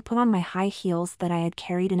and then put on my high heels that I had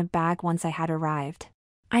carried in a bag once I had arrived.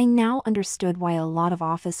 I now understood why a lot of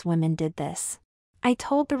office women did this. I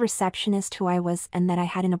told the receptionist who I was and that I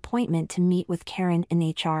had an appointment to meet with Karen in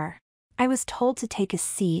HR. I was told to take a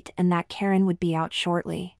seat and that Karen would be out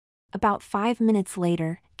shortly. About 5 minutes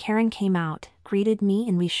later, Karen came out, greeted me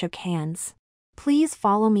and we shook hands. "Please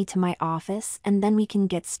follow me to my office and then we can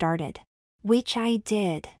get started." Which I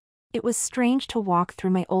did. It was strange to walk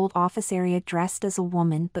through my old office area dressed as a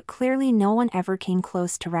woman, but clearly no one ever came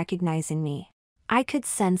close to recognizing me. I could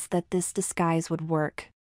sense that this disguise would work.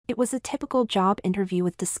 It was a typical job interview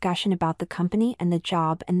with discussion about the company and the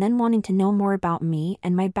job and then wanting to know more about me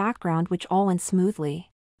and my background, which all went smoothly.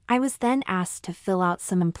 I was then asked to fill out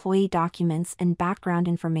some employee documents and background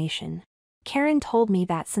information. Karen told me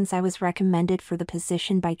that since I was recommended for the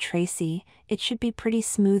position by Tracy, it should be pretty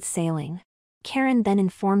smooth sailing. Karen then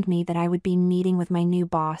informed me that I would be meeting with my new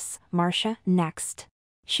boss, Marcia, next.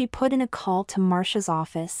 She put in a call to Marcia's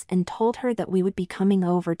office and told her that we would be coming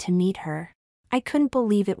over to meet her. I couldn't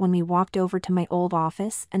believe it when we walked over to my old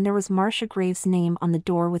office and there was Marcia Graves' name on the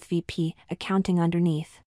door with VP Accounting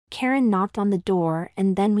underneath. Karen knocked on the door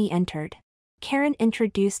and then we entered. Karen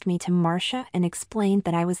introduced me to Marcia and explained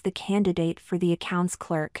that I was the candidate for the accounts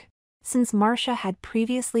clerk. Since Marcia had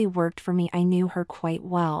previously worked for me, I knew her quite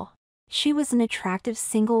well. She was an attractive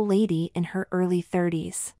single lady in her early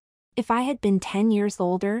 30s. If I had been 10 years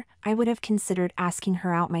older, I would have considered asking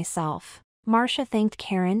her out myself. Marcia thanked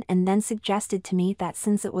Karen and then suggested to me that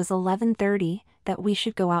since it was 11:30, that we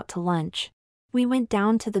should go out to lunch. We went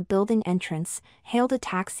down to the building entrance, hailed a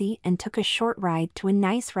taxi and took a short ride to a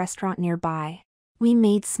nice restaurant nearby. We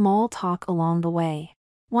made small talk along the way.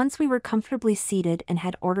 Once we were comfortably seated and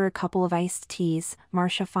had ordered a couple of iced teas,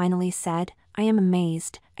 Marcia finally said, "I am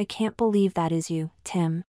amazed, I can't believe that is you,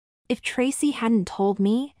 Tim. If Tracy hadn't told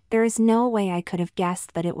me, there is no way I could have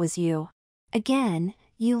guessed that it was you. Again,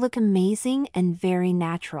 you look amazing and very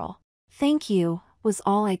natural." "Thank you," was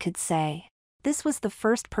all I could say. This was the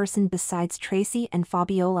first person besides Tracy and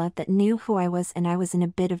Fabiola that knew who I was, and I was in a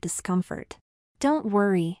bit of discomfort. "Don't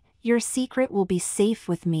worry, your secret will be safe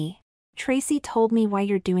with me. Tracy told me why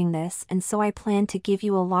you're doing this, and so I plan to give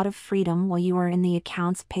you a lot of freedom while you are in the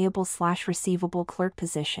accounts payable/receivable clerk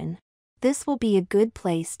position. This will be a good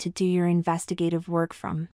place to do your investigative work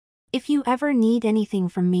from. If you ever need anything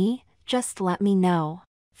from me, just let me know."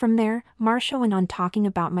 From there, Marcia went on talking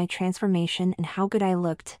about my transformation and how good I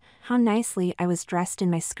looked, how nicely I was dressed in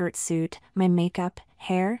my skirt suit, my makeup,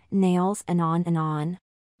 hair, nails, and on and on.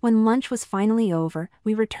 When lunch was finally over,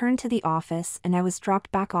 we returned to the office and I was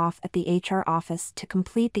dropped back off at the HR office to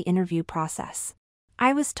complete the interview process.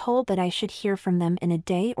 I was told that I should hear from them in a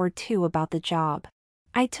day or two about the job.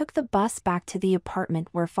 I took the bus back to the apartment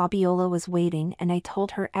where Fabiola was waiting and I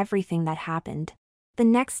told her everything that happened. The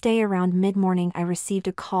next day around mid-morning I received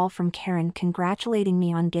a call from Karen congratulating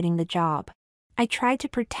me on getting the job. I tried to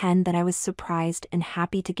pretend that I was surprised and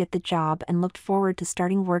happy to get the job and looked forward to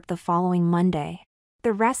starting work the following Monday.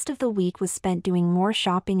 The rest of the week was spent doing more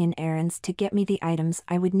shopping and errands to get me the items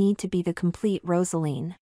I would need to be the complete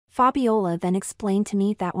Rosaline. Fabiola then explained to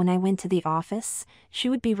me that when I went to the office, she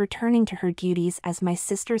would be returning to her duties as my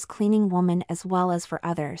sister's cleaning woman as well as for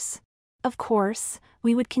others. Of course,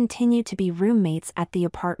 we would continue to be roommates at the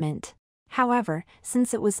apartment. However,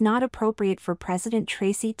 since it was not appropriate for President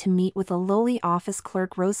Tracy to meet with a lowly office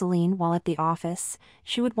clerk Rosaline while at the office,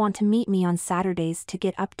 she would want to meet me on Saturdays to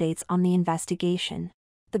get updates on the investigation.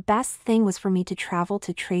 The best thing was for me to travel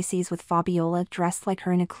to Tracy's with Fabiola dressed like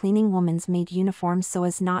her in a cleaning woman's maid uniform so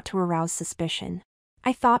as not to arouse suspicion.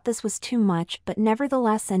 I thought this was too much but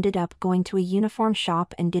nevertheless ended up going to a uniform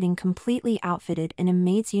shop and getting completely outfitted in a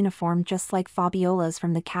maid's uniform just like Fabiola's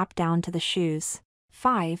from the cap down to the shoes.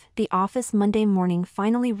 5. The office Monday morning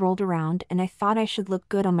finally rolled around and I thought I should look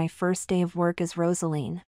good on my first day of work as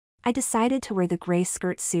Rosaline. I decided to wear the gray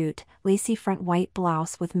skirt suit, lacy front white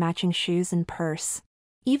blouse with matching shoes and purse.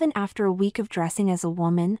 Even after a week of dressing as a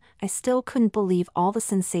woman, I still couldn't believe all the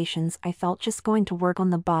sensations I felt just going to work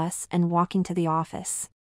on the bus and walking to the office.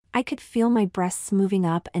 I could feel my breasts moving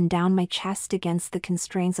up and down my chest against the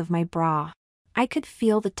constraints of my bra. I could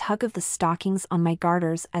feel the tug of the stockings on my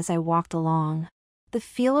garters as I walked along. The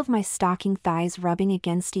feel of my stocking thighs rubbing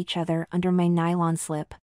against each other under my nylon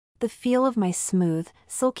slip. The feel of my smooth,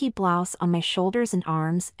 silky blouse on my shoulders and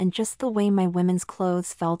arms, and just the way my women's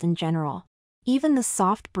clothes felt in general. Even the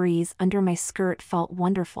soft breeze under my skirt felt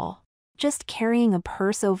wonderful. Just carrying a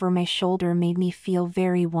purse over my shoulder made me feel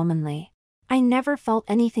very womanly. I never felt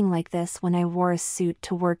anything like this when I wore a suit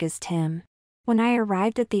to work as Tim. When I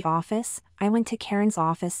arrived at the office, I went to Karen's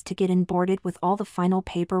office to get onboarded with all the final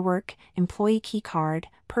paperwork, employee key card,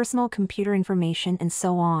 personal computer information and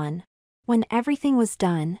so on. When everything was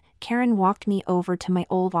done, Karen walked me over to my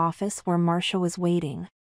old office where Marcia was waiting.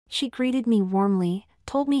 She greeted me warmly,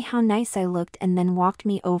 told me how nice I looked and then walked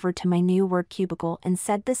me over to my new work cubicle and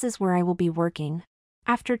said this is where I will be working.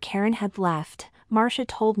 After Karen had left, Marcia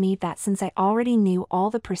told me that since I already knew all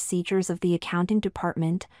the procedures of the accounting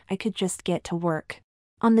department, I could just get to work.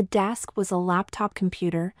 On the desk was a laptop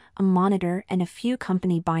computer, a monitor and a few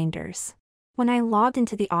company binders. When I logged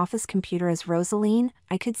into the office computer as Rosaline,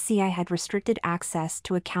 I could see I had restricted access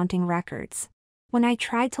to accounting records. When I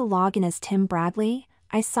tried to log in as Tim Bradley,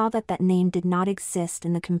 I saw that that name did not exist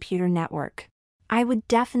in the computer network. I would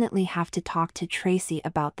definitely have to talk to Tracy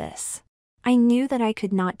about this. I knew that I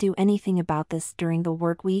could not do anything about this during the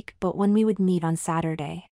work week, but when we would meet on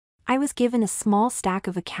Saturday, I was given a small stack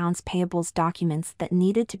of accounts payables documents that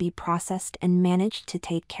needed to be processed and managed to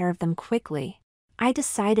take care of them quickly. I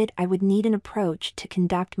decided I would need an approach to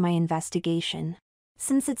conduct my investigation.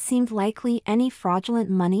 Since it seemed likely any fraudulent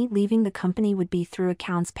money leaving the company would be through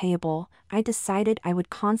accounts payable, I decided I would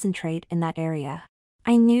concentrate in that area.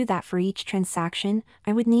 I knew that for each transaction,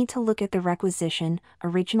 I would need to look at the requisition,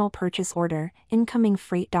 original purchase order, incoming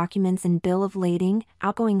freight documents and bill of lading,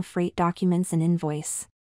 outgoing freight documents and invoice.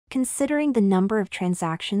 Considering the number of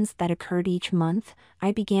transactions that occurred each month,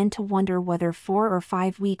 I began to wonder whether 4 or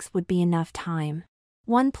 5 weeks would be enough time.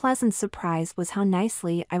 One pleasant surprise was how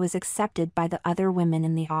nicely I was accepted by the other women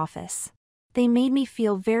in the office. They made me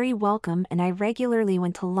feel very welcome, and I regularly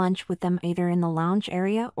went to lunch with them either in the lounge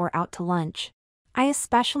area or out to lunch. I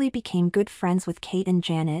especially became good friends with Kate and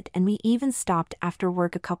Janet, and we even stopped after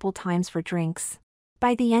work a couple times for drinks.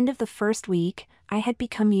 By the end of the first week, I had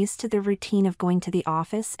become used to the routine of going to the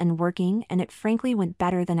office and working, and it frankly went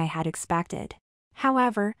better than I had expected.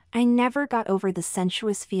 However, I never got over the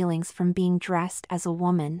sensuous feelings from being dressed as a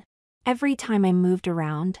woman. Every time I moved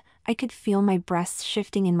around, I could feel my breasts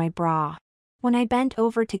shifting in my bra. When I bent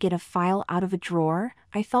over to get a file out of a drawer,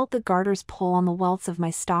 I felt the garters pull on the welts of my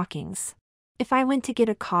stockings. If I went to get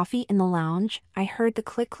a coffee in the lounge, I heard the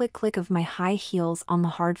click-click-click of my high heels on the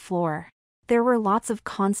hard floor. There were lots of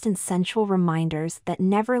constant sensual reminders that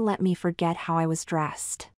never let me forget how I was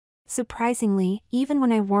dressed. Surprisingly, even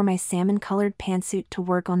when I wore my salmon-colored pantsuit to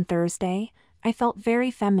work on Thursday, I felt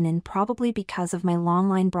very feminine, probably because of my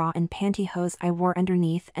long-line bra and pantyhose I wore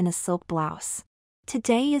underneath and a silk blouse.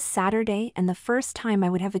 Today is Saturday and the first time I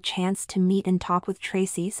would have a chance to meet and talk with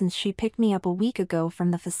Tracy since she picked me up a week ago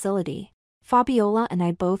from the facility. Fabiola and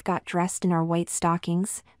I both got dressed in our white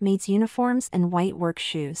stockings, maid's uniforms and white work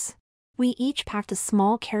shoes. We each packed a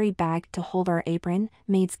small carry bag to hold our apron,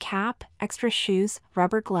 maid's cap, extra shoes,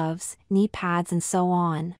 rubber gloves, knee pads and so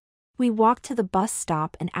on. We walked to the bus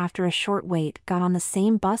stop and after a short wait got on the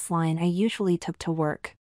same bus line I usually took to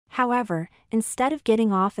work. However, instead of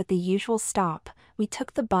getting off at the usual stop, we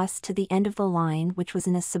took the bus to the end of the line, which was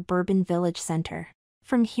in a suburban village center.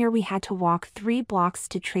 From here we had to walk 3 blocks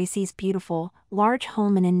to Tracy's beautiful, large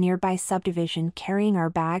home in a nearby subdivision, carrying our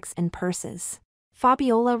bags and purses.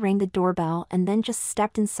 Fabiola rang the doorbell and then just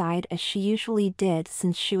stepped inside as she usually did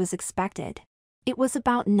since she was expected. It was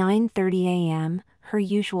about 9:30 a.m., her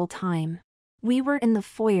usual time. We were in the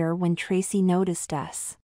foyer when Tracy noticed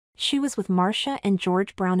us. She was with Marcia and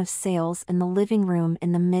George Brown of sales in the living room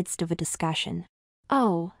in the midst of a discussion.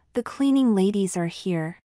 "Oh, the cleaning ladies are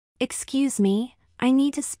here. Excuse me, I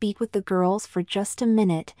need to speak with the girls for just a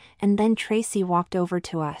minute," and then Tracy walked over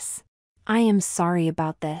to us. "I am sorry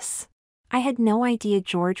about this. I had no idea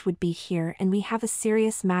George would be here and we have a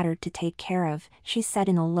serious matter to take care of," she said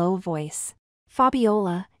in a low voice.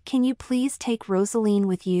 "Fabiola, can you please take Rosaline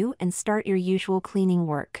with you and start your usual cleaning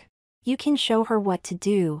work? You can show her what to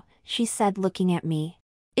do," she said looking at me.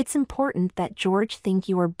 "It's important that George think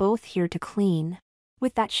you are both here to clean."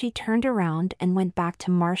 With that she turned around and went back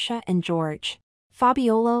to Marcia and George.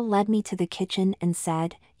 Fabiola led me to the kitchen and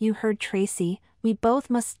said, "You heard Tracy, we both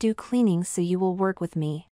must do cleaning, so you will work with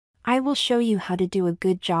me. I will show you how to do a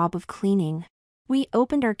good job of cleaning." We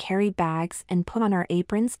opened our carry bags and put on our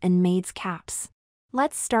aprons and maid's caps.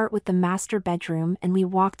 "Let's start with the master bedroom," and we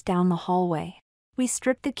walked down the hallway. We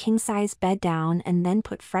stripped the king-size bed down and then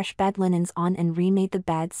put fresh bed linens on and remade the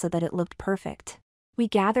bed so that it looked perfect. We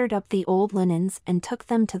gathered up the old linens and took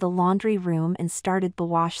them to the laundry room and started the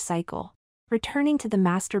wash cycle. Returning to the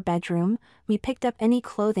master bedroom, we picked up any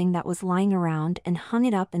clothing that was lying around and hung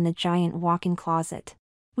it up in the giant walk-in closet.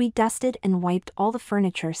 We dusted and wiped all the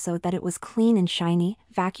furniture so that it was clean and shiny,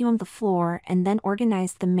 vacuumed the floor, and then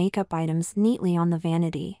organized the makeup items neatly on the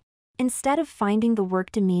vanity. Instead of finding the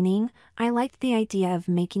work demeaning, I liked the idea of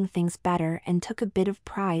making things better and took a bit of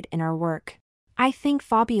pride in our work. I think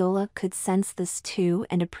Fabiola could sense this too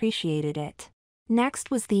and appreciated it.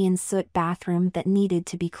 Next was the in-soot bathroom that needed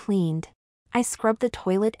to be cleaned. I scrubbed the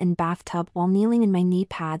toilet and bathtub while kneeling in my knee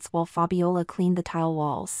pads while Fabiola cleaned the tile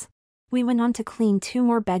walls. We went on to clean 2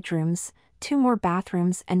 more bedrooms, 2 more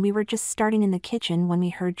bathrooms, and we were just starting in the kitchen when we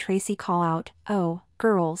heard Tracy call out, "Oh,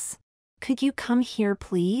 girls. Could you come here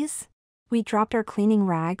please?" We dropped our cleaning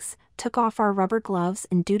rags, took off our rubber gloves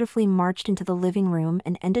and dutifully marched into the living room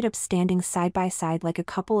and ended up standing side by side like a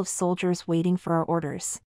couple of soldiers waiting for our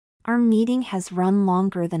orders. "Our meeting has run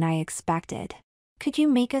longer than I expected. Could you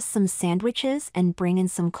make us some sandwiches and bring in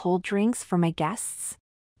some cold drinks for my guests?"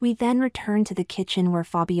 We then returned to the kitchen where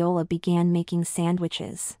Fabiola began making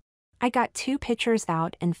sandwiches. I got 2 pitchers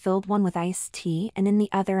out and filled one with iced tea, and in the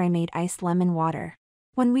other I made iced lemon water.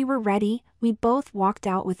 When we were ready, we both walked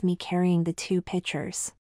out with me carrying the 2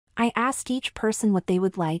 pitchers. I asked each person what they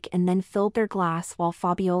would like and then filled their glass while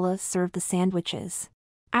Fabiola served the sandwiches.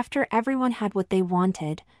 After everyone had what they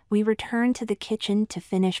wanted, we returned to the kitchen to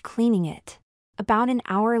finish cleaning it. About an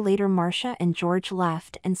hour later, Marcia and George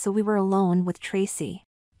left, and so we were alone with Tracy.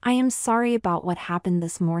 I am sorry about what happened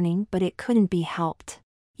this morning, but it couldn't be helped.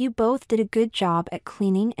 You both did a good job at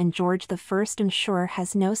cleaning, and George the first I'm sure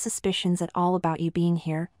has no suspicions at all about you being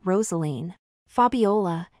here, Rosaline.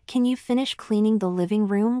 Fabiola, can you finish cleaning the living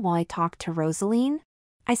room while I talk to Rosaline?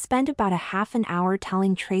 I spent about a half an hour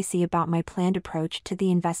telling Tracy about my planned approach to the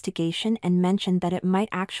investigation and mentioned that it might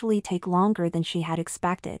actually take longer than she had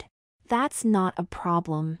expected. That's not a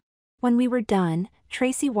problem. When we were done,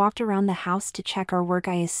 Tracy walked around the house to check our work,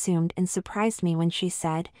 I assumed, and surprised me when she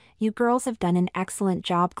said, "You girls have done an excellent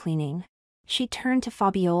job cleaning." She turned to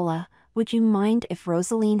Fabiola, "Would you mind if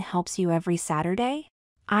Rosaline helps you every Saturday?"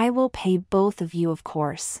 "I will pay both of you, of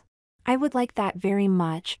course." "I would like that very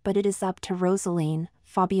much, but it is up to Rosaline,"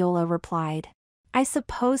 Fabiola replied. "I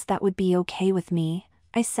suppose that would be okay with me,"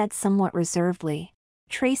 I said somewhat reservedly.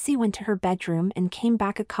 Tracy went to her bedroom and came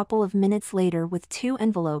back a couple of minutes later with 2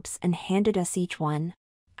 envelopes and handed us each one.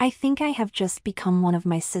 I think I have just become one of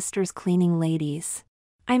my sister's cleaning ladies.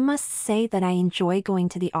 I must say that I enjoy going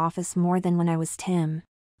to the office more than when I was Tim.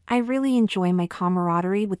 I really enjoy my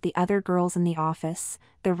camaraderie with the other girls in the office,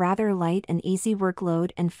 the rather light and easy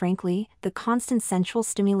workload, and frankly, the constant sensual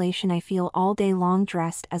stimulation I feel all day long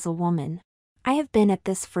dressed as a woman. I have been at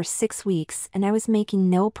this for 6 weeks and I was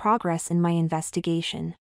making no progress in my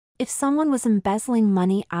investigation. If someone was embezzling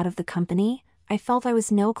money out of the company, I felt I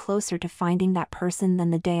was no closer to finding that person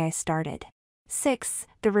than the day I started. 6.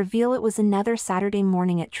 The reveal: it was another Saturday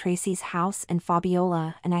morning at Tracy's house and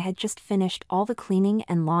Fabiola and I had just finished all the cleaning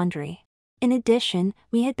and laundry. In addition,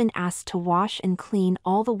 we had been asked to wash and clean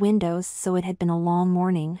all the windows, so it had been a long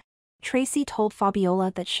morning. Tracy told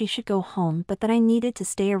Fabiola that she should go home but that I needed to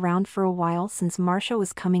stay around for a while since Marcia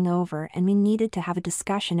was coming over and we needed to have a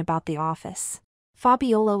discussion about the office.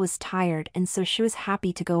 Fabiola was tired and so she was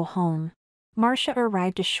happy to go home. Marcia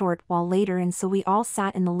arrived a short while later and so we all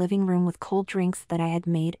sat in the living room with cold drinks that I had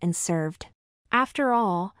made and served. After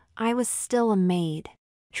all, I was still a maid.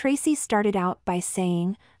 Tracy started out by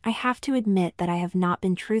saying, "I have to admit that I have not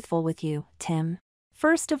been truthful with you, Tim.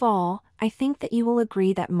 First of all, I think that you will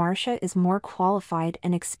agree that Marcia is more qualified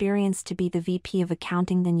and experienced to be the VP of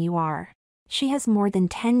accounting than you are. She has more than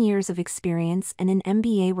 10 years of experience and an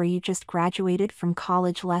MBA where you just graduated from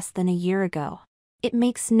college less than a year ago. It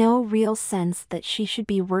makes no real sense that she should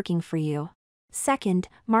be working for you. Second,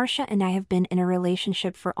 Marcia and I have been in a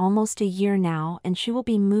relationship for almost a year now and she will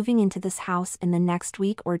be moving into this house in the next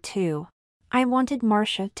week or 2. I wanted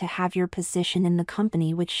Marcia to have your position in the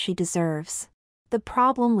company, which she deserves. The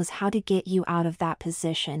problem was how to get you out of that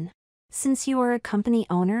position. Since you are a company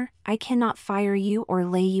owner, I cannot fire you or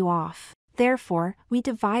lay you off. Therefore, we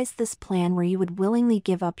devised this plan where you would willingly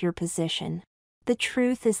give up your position. The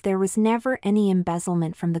truth is there was never any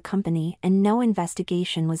embezzlement from the company and no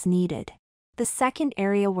investigation was needed. The second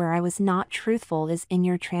area where I was not truthful is in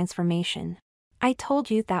your transformation. I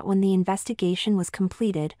told you that when the investigation was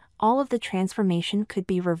completed, all of the transformation could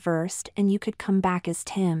be reversed and you could come back as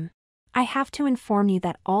Tim. I have to inform you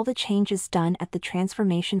that all the changes done at the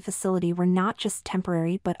transformation facility were not just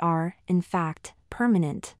temporary but are, in fact,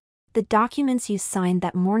 permanent. The documents you signed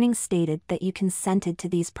that morning stated that you consented to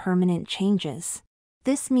these permanent changes.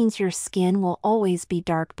 This means your skin will always be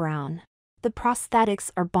dark brown. The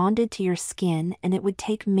prosthetics are bonded to your skin and it would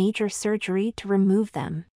take major surgery to remove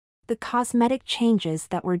them. The cosmetic changes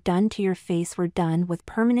that were done to your face were done with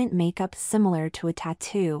permanent makeup similar to a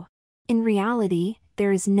tattoo. In reality,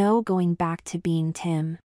 there is no going back to being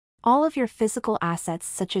Tim. All of your physical assets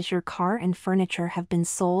such as your car and furniture have been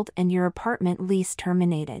sold and your apartment lease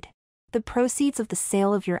terminated. The proceeds of the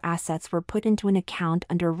sale of your assets were put into an account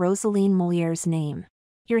under Rosaline Moliere's name.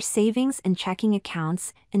 Your savings and checking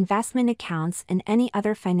accounts, investment accounts and any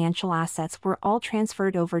other financial assets were all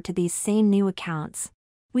transferred over to these same new accounts.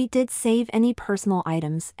 We did save any personal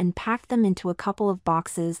items and packed them into a couple of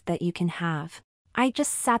boxes that you can have. I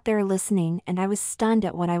just sat there listening and I was stunned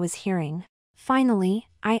at what I was hearing. Finally,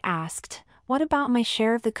 I asked, "What about my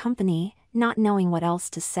share of the company?" not knowing what else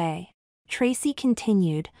to say. Tracy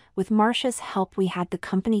continued, "With Marcia's help we had the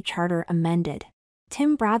company charter amended.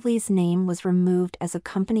 Tim Bradley's name was removed as a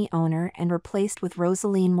company owner and replaced with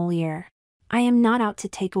Rosaline Moliere. I am not out to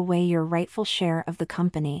take away your rightful share of the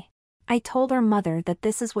company. I told our mother that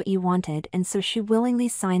this is what you wanted, and so she willingly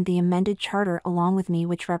signed the amended charter along with me,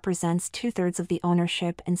 which represents 2/3 of the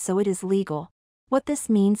ownership, and so it is legal. What this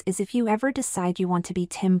means is if you ever decide you want to be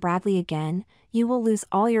Tim Bradley again, you will lose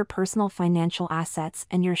all your personal financial assets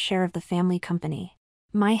and your share of the family company.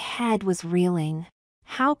 My head was reeling.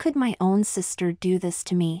 How could my own sister do this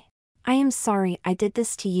to me? I am sorry I did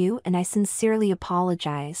this to you, and I sincerely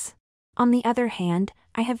apologize. On the other hand,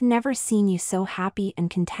 I have never seen you so happy and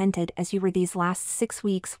contented as you were these last 6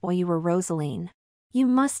 weeks while you were Rosaline. You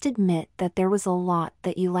must admit that there was a lot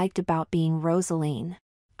that you liked about being Rosaline.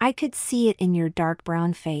 I could see it in your dark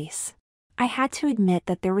brown face. I had to admit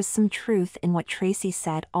that there was some truth in what Tracy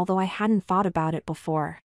said, although I hadn't thought about it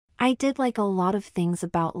before. I did like a lot of things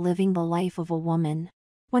about living the life of a woman.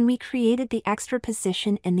 When we created the extra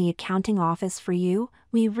position in the accounting office for you,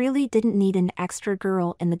 we really didn't need an extra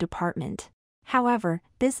girl in the department. However,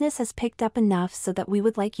 business has picked up enough so that we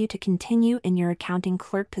would like you to continue in your accounting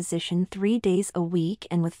clerk position 3 days a week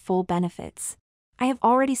and with full benefits. I have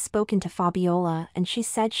already spoken to Fabiola, and she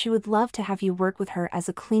said she would love to have you work with her as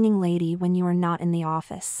a cleaning lady when you are not in the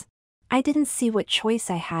office. I didn't see what choice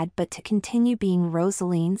I had but to continue being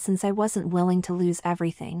Rosaline since I wasn't willing to lose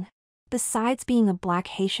everything. Besides, being a black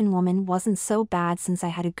Haitian woman wasn't so bad since I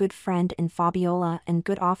had a good friend in Fabiola and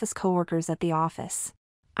good office coworkers at the office.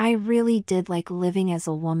 I really did like living as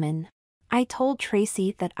a woman. I told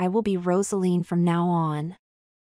Tracy that I will be Rosaline from now on.